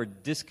not that we're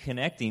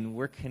disconnecting.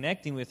 We're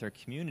connecting with our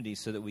community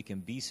so that we can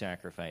be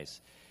sacrifice.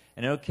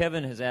 And I know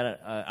Kevin has had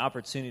an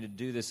opportunity to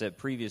do this at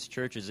previous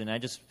churches, and I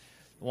just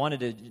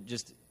wanted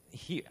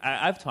to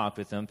I've talked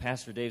with him.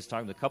 Pastor Dave's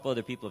talked with a couple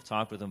other people have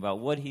talked with him about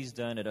what he's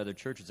done at other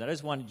churches. I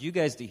just wanted you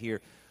guys to hear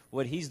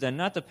what he's done,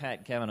 not to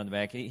pat Kevin on the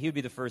back. He would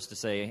be the first to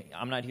say,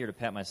 I'm not here to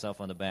pat myself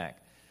on the back.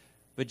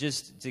 But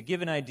just to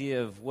give an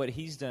idea of what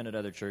he's done at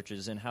other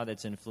churches and how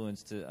that's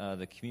influenced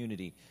the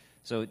community.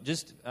 So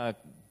just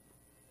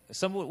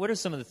what are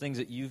some of the things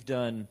that you've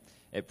done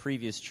at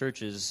previous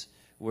churches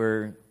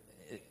where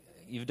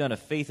you've done a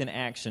Faith in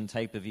Action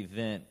type of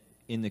event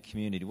in the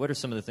community? What are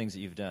some of the things that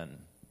you've done?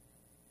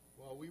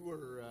 Well, we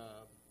were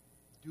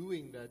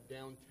doing that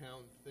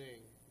downtown thing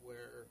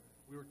where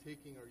we were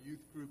taking our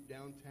youth group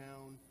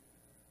downtown,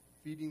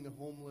 feeding the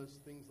homeless,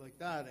 things like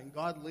that. And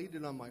God laid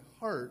it on my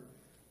heart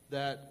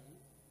that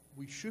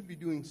we should be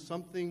doing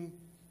something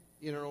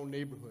in our own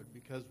neighborhood,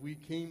 because we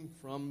came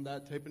from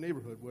that type of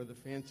neighborhood where the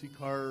fancy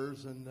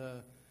cars and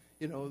the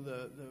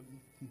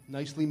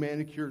nicely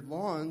manicured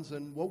lawns,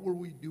 and what were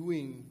we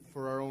doing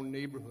for our own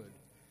neighborhood?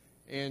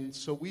 And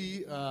so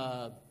we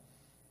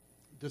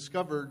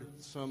discovered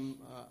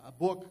a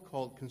book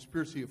called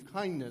Conspiracy of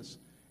Kindness,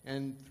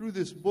 and through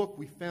this book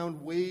we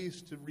found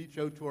ways to reach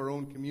out to our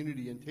own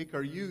community and take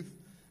our youth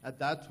at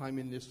that time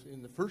in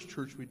the first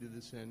church we did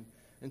this in,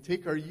 and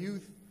take our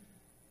youth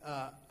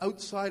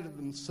outside of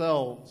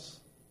themselves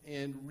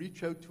and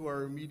reach out to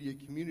our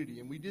immediate community.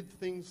 And we did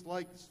things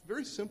like,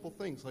 very simple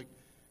things, like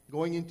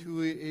going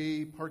into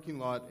a parking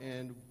lot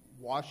and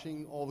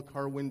washing all the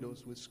car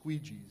windows with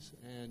squeegees.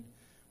 And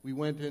we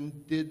went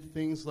and did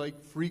things like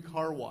free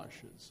car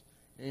washes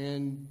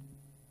and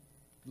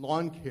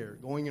lawn care,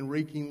 going and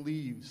raking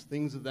leaves,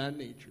 things of that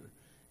nature.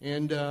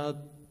 And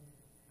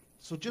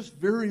so just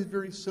very,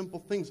 very simple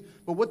things.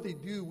 But what they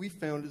do, we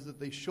found, is that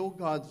they show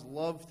God's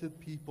love to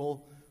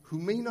people who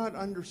may not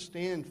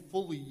understand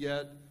fully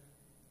yet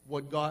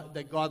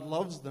that God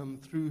loves them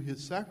through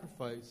his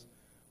sacrifice,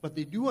 but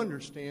they do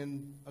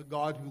understand a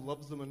God who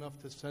loves them enough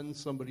to send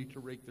somebody to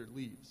rake their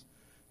leaves.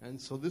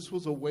 And so this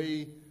was a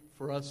way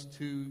for us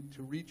to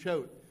reach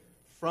out.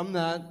 From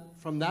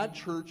that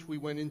church, we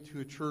went into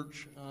a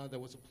church that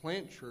was a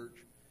plant church,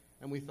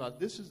 and we thought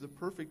this is the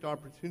perfect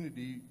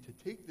opportunity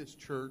to take this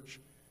church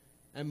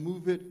and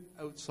move it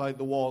outside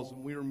the walls.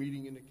 And we were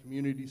meeting in a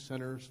community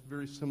center,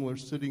 very similar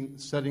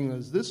setting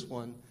as this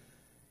one.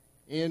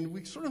 And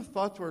we sort of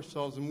thought to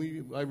ourselves,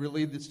 and I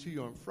relayed this to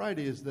you on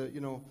Friday, is that,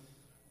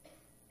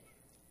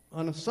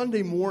 on a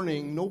Sunday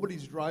morning,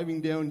 nobody's driving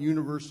down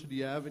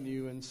University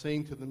Avenue and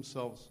saying to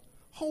themselves,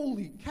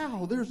 holy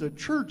cow, there's a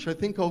church, I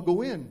think I'll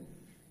go in.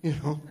 It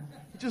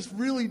just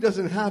really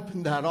doesn't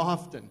happen that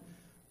often.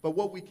 But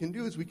what we can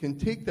do is we can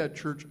take that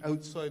church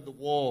outside the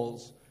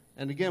walls.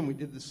 And again, we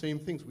did the same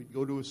things. We'd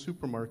go to a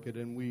supermarket,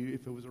 and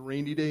if it was a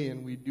rainy day,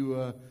 and we'd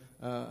do an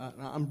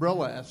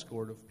umbrella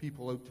escort of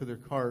people out to their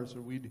cars,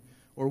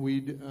 or we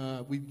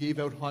gave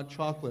out hot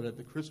chocolate at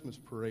the Christmas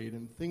parade,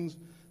 and things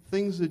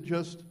that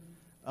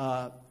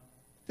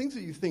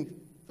you think,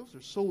 those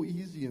are so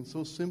easy and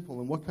so simple,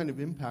 and what kind of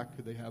impact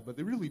could they have? But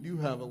they really do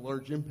have a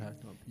large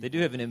impact on people. They do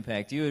have an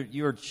impact.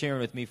 You were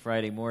sharing with me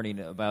Friday morning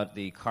about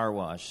the car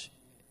wash.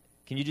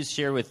 Can you just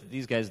share with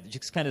these guys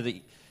just kind of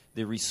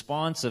the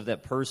response of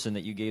that person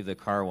that you gave the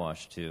car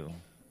wash to?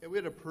 Yeah, we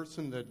had a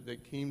person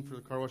that came for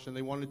the car wash, and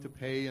they wanted to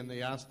pay, and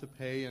they asked to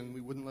pay, and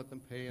we wouldn't let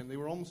them pay, and they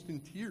were almost in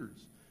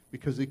tears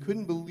because they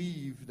couldn't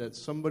believe that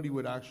somebody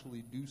would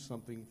actually do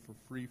something for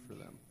free for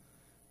them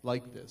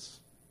like this.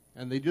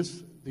 And they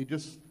just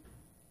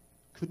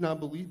could not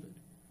believe it.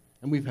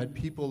 And we've had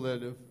people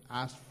that have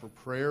asked for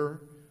prayer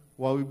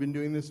while we've been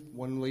doing this.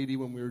 One lady,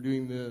 when we were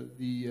doing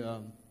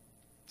the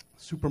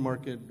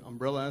supermarket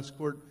umbrella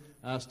escort,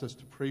 asked us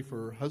to pray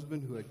for her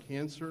husband who had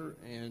cancer,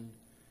 and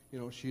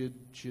she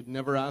had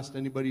never asked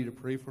anybody to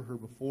pray for her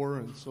before.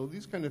 And so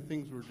these kind of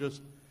things were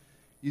just,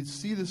 you'd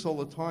see this all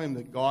the time,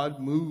 that God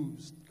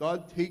moves.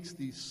 God takes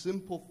these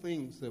simple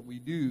things that we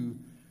do,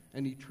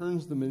 and he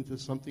turns them into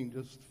something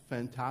just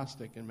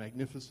fantastic and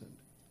magnificent.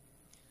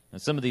 Now,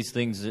 some of these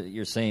things that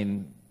you're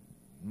saying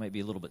might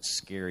be a little bit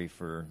scary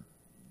for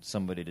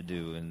somebody to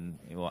do. And,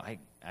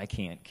 I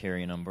can't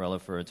carry an umbrella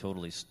for a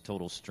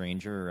total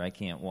stranger, or I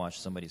can't wash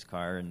somebody's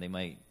car, and they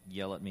might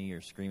yell at me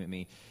or scream at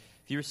me.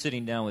 If you're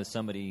sitting down with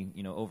somebody,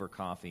 over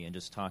coffee and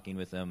just talking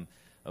with them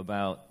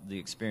about the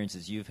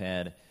experiences you've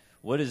had,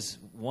 what is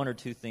one or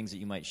two things that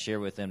you might share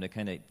with them to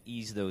kind of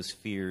ease those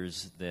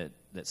fears that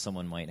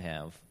someone might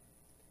have?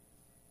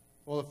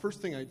 Well, the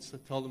first thing I'd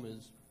tell them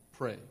is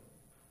pray.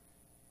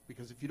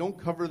 Because if you don't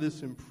cover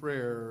this in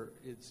prayer,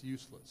 it's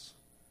useless.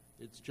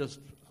 It's just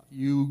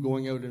you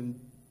going out and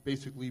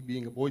basically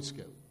being a Boy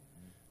Scout.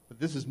 But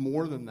this is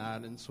more than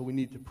that, and so we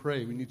need to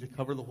pray. We need to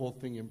cover the whole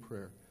thing in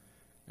prayer.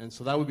 And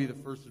so that would be the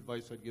first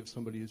advice I'd give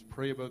somebody, is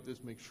pray about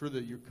this. Make sure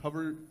that you're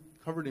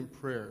covered in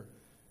prayer.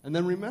 And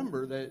then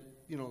remember that,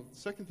 the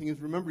second thing is,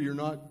 remember you're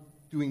not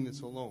doing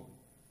this alone.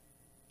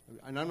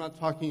 And I'm not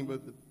talking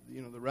about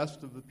the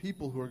rest of the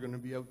people who are going to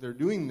be out there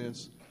doing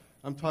this.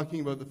 I'm talking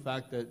about the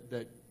fact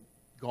that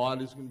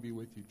God is going to be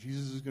with you.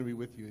 Jesus is going to be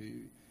with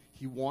you.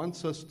 He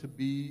wants us to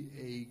be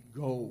a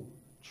go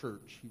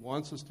church. He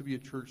wants us to be a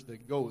church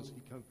that goes.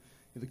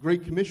 The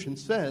Great Commission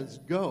says,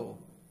 go.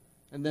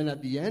 And then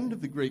at the end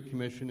of the Great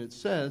Commission, it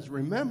says,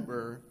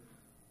 remember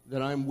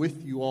that I'm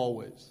with you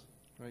always.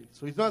 Right?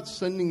 So he's not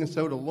sending us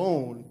out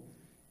alone.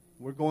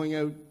 We're going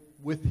out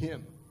with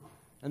him.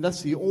 And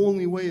that's the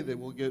only way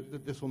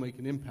that this will make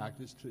an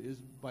impact, is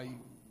by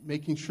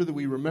making sure that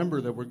we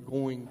remember that we're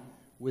going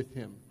with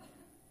him.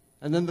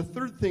 And then the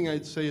third thing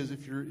I'd say is,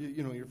 if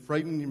you're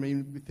frightened, you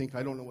may think,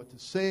 I don't know what to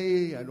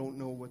say, I don't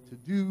know what to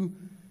do.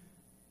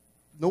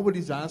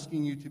 Nobody's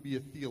asking you to be a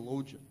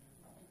theologian.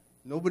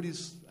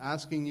 Nobody's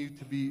asking you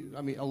to be,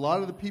 a lot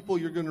of the people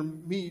you're going to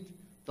meet,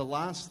 the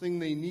last thing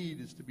they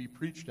need is to be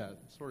preached at.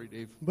 Sorry,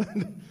 Dave.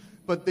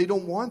 But they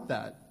don't want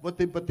that. But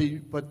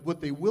what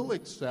they will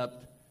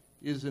accept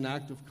is an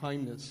act of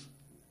kindness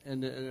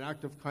and an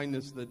act of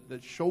kindness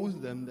that shows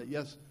them that,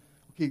 yes,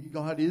 okay,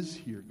 God is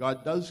here.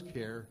 God does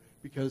care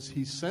because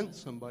he sent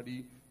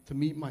somebody to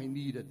meet my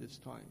need at this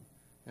time.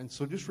 And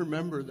so just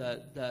remember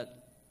that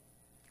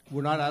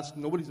we're not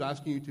asking, nobody's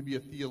asking you to be a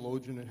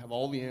theologian and have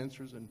all the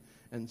answers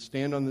and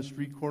stand on the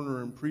street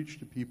corner and preach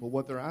to people.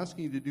 What they're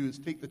asking you to do is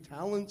take the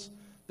talents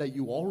that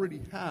you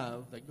already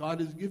have, that God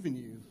has given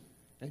you,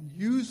 and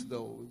use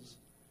those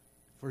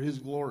for his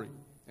glory.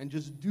 And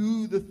just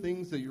do the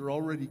things that you're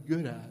already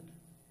good at.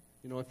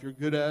 You know, if you're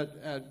good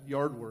at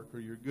yard work, or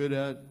you're good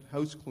at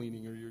house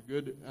cleaning, or you're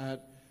good at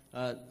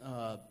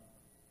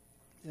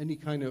any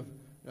kind of,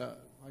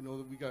 I know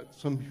that we got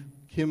some,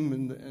 Kim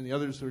and the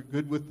others are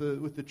good with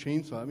the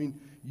chainsaw. I mean,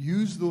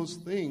 use those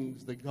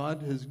things that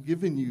God has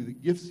given you, the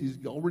gifts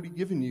he's already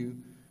given you,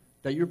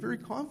 that you're very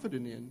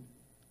confident in,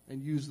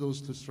 and use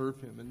those to serve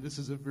him. And this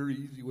is a very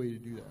easy way to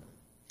do that.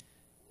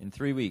 In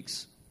 3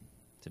 weeks,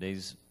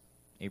 today's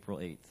April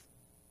 8th.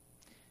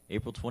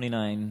 April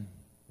 29,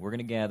 we're going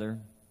to gather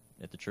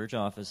at the church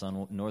office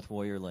on North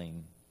Warrior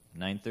Lane,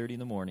 9:30 in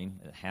the morning,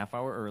 a half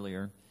hour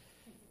earlier,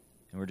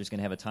 and we're just going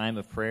to have a time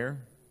of prayer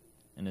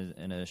and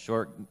a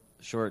short,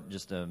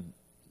 just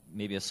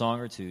maybe a song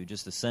or two,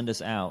 just to send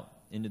us out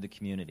into the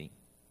community.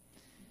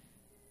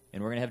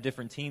 And we're going to have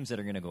different teams that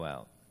are going to go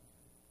out.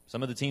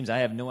 Some of the teams, I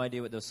have no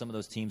idea what some of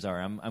those teams are.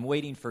 I'm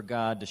waiting for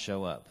God to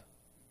show up.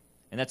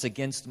 And that's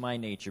against my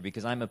nature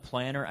because I'm a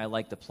planner. I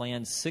like to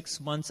plan 6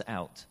 months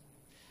out.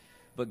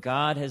 But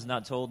God has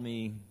not told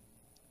me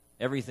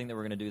everything that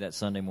we're going to do that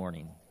Sunday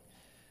morning.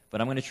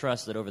 But I'm going to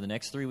trust that over the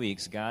next 3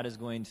 weeks, God is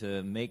going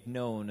to make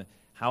known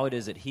how it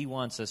is that he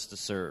wants us to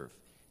serve.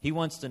 He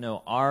wants to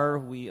know, are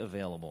we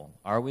available?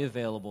 Are we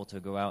available to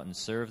go out and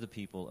serve the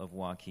people of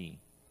Waukee?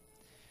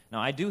 Now,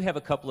 I do have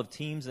a couple of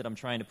teams that I'm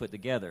trying to put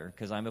together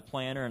because I'm a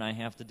planner and I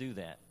have to do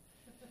that.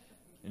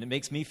 And it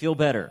makes me feel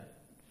better.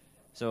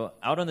 So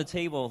out on the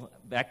table,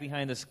 back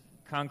behind this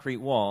concrete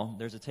wall,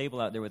 there's a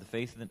table out there with a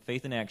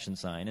Faith in Action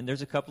sign, and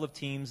there's a couple of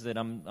teams that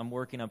I'm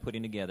working on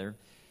putting together.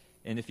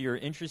 And if you're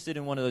interested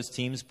in one of those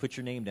teams, put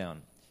your name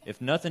down.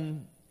 If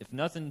nothing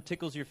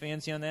tickles your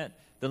fancy on that,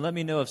 then let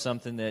me know of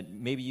something that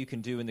maybe you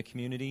can do in the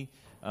community.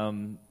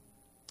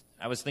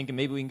 I was thinking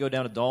maybe we can go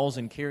down to Dolls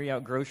and carry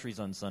out groceries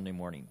on Sunday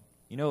morning.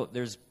 You know,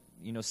 there's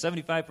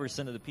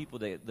 75% of the people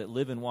that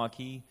live in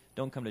Waukee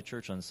don't come to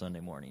church on Sunday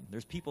morning.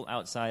 There's people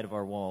outside of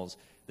our walls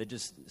that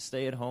just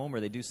stay at home or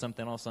they do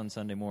something else on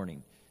Sunday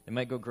morning. They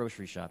might go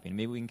grocery shopping.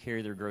 Maybe we can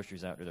carry their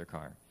groceries out to their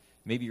car.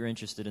 Maybe you're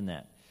interested in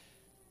that.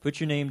 Put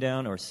your name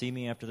down or see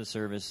me after the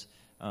service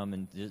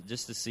and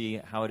just to see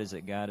how it is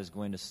that God is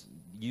going to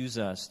use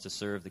us to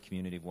serve the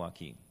community of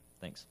Waukee.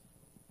 Thanks.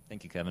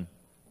 Thank you, Kevin.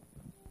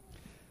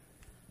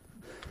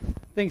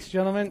 Thanks,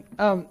 gentlemen.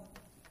 So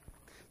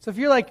if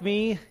you're like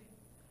me,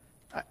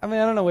 I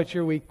don't know what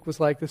your week was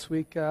like this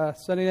week.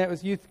 Sunday night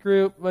was youth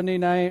group. Monday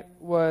night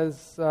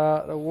was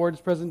an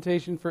awards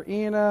presentation for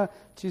Iana.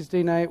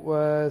 Tuesday night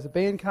was a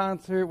band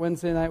concert.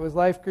 Wednesday night was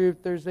life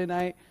group. Thursday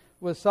night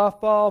was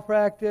softball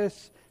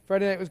practice.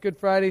 Friday night was Good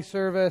Friday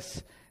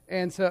service.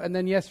 And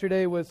then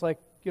yesterday was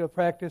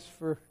practice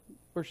for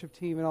worship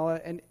team and all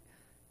that. And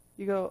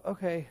you go,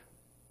 okay.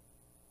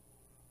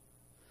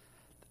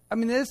 I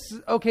mean, this,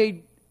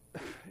 okay,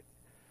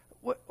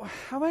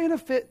 how am I going to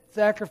fit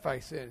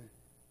sacrifice in?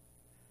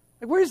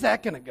 Where's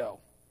that going to go?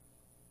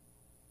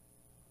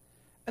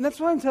 And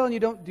that's why I'm telling you,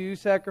 don't do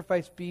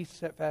sacrifice, be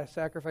fast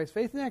sacrifice.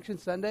 Faith in Action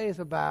Sunday is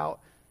about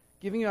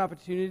giving you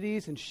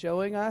opportunities and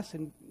showing us,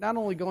 and not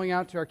only going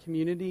out to our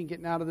community and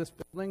getting out of this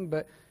building,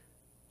 but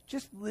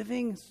just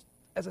living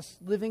as a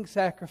living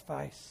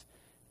sacrifice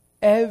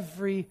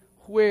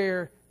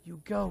everywhere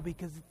you go,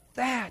 because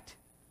that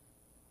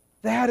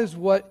is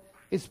what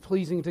is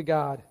pleasing to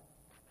God.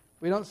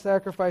 We don't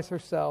sacrifice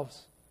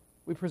ourselves.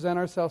 We present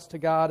ourselves to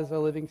God as a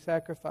living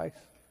sacrifice.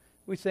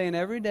 We say in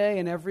every day,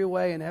 in every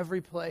way, in every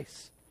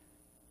place,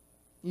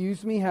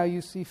 use me how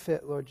you see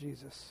fit, Lord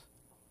Jesus.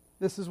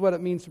 This is what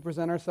it means to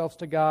present ourselves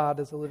to God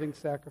as a living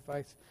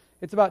sacrifice.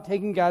 It's about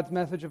taking God's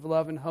message of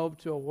love and hope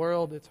to a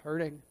world that's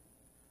hurting.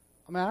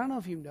 I don't know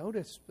if you've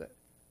noticed, but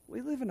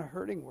we live in a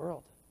hurting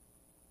world.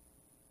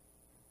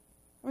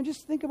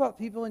 Just think about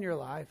people in your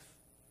life.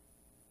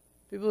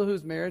 People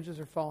whose marriages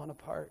are falling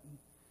apart.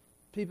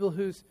 People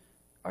who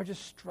are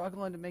just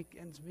struggling to make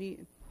ends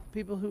meet.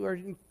 People who are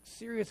in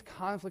serious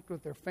conflict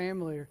with their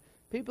family. Or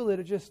people that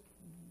are just,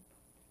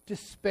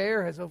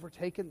 despair has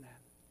overtaken them.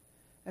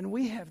 And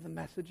we have the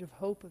message of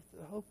hope,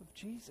 the hope of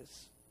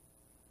Jesus.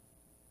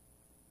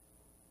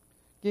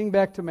 Getting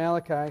back to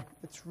Malachi,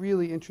 it's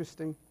really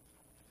interesting.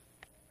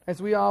 As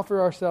we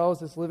offer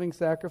ourselves as living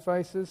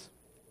sacrifices,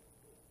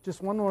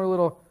 just one more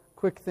little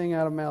quick thing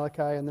out of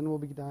Malachi, and then we'll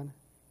be done.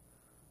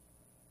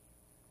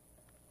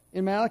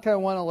 In Malachi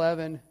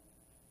 1:11,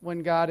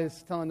 when God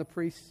is telling the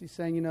priests, he's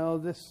saying,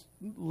 this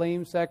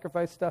lame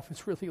sacrifice stuff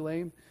is really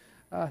lame.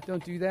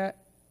 Don't do that.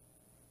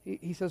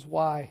 He says,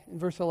 why? In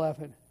verse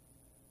 11,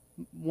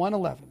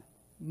 1:11,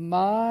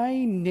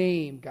 my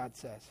name, God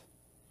says,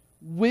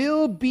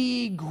 will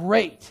be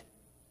great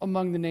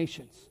among the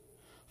nations.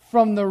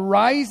 From the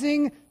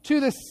rising to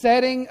the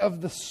setting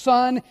of the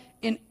sun,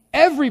 in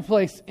every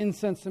place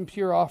incense and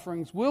pure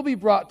offerings will be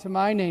brought to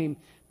my name,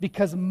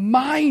 because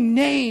my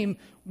name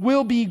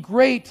will be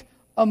great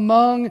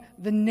among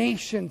the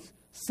nations,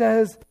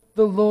 says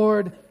the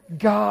Lord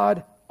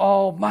God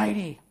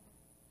Almighty.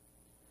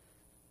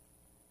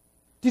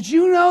 Did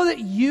you know that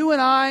you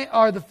and I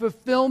are the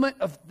fulfillment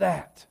of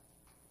that?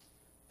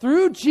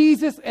 Through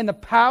Jesus and the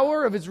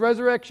power of His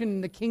resurrection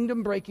and the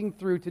kingdom breaking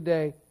through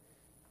today,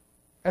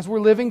 as we're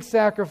living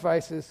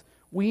sacrifices,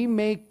 we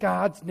make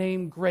God's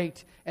name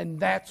great, and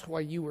that's why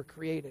you were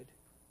created.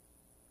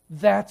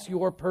 That's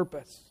your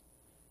purpose.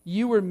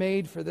 You were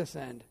made for this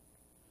end.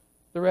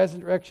 The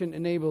resurrection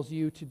enables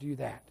you to do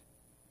that.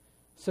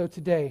 So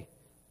today,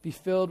 be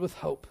filled with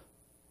hope.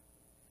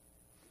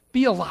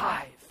 Be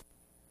alive,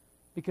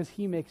 because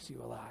He makes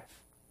you alive.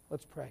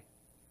 Let's pray.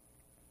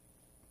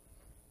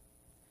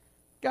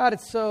 God,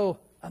 it's so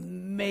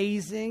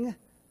amazing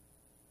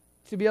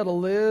to be able to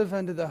live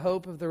under the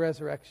hope of the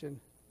resurrection,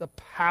 the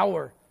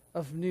power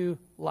of new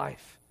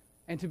life,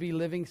 and to be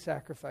living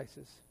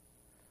sacrifices.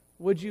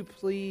 Would you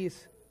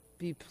please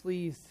be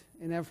pleased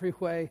in every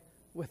way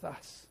with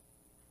us?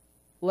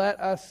 Let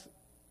us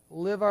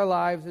live our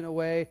lives in a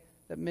way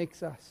that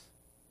makes us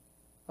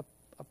a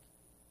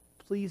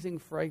pleasing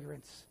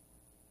fragrance,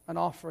 an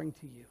offering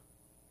to you.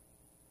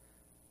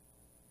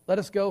 Let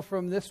us go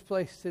from this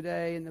place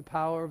today in the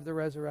power of the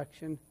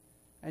resurrection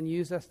and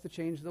use us to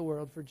change the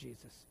world for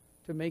Jesus,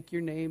 to make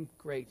your name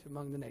great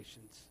among the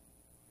nations.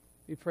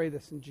 We pray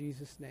this in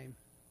Jesus' name.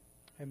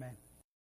 Amen.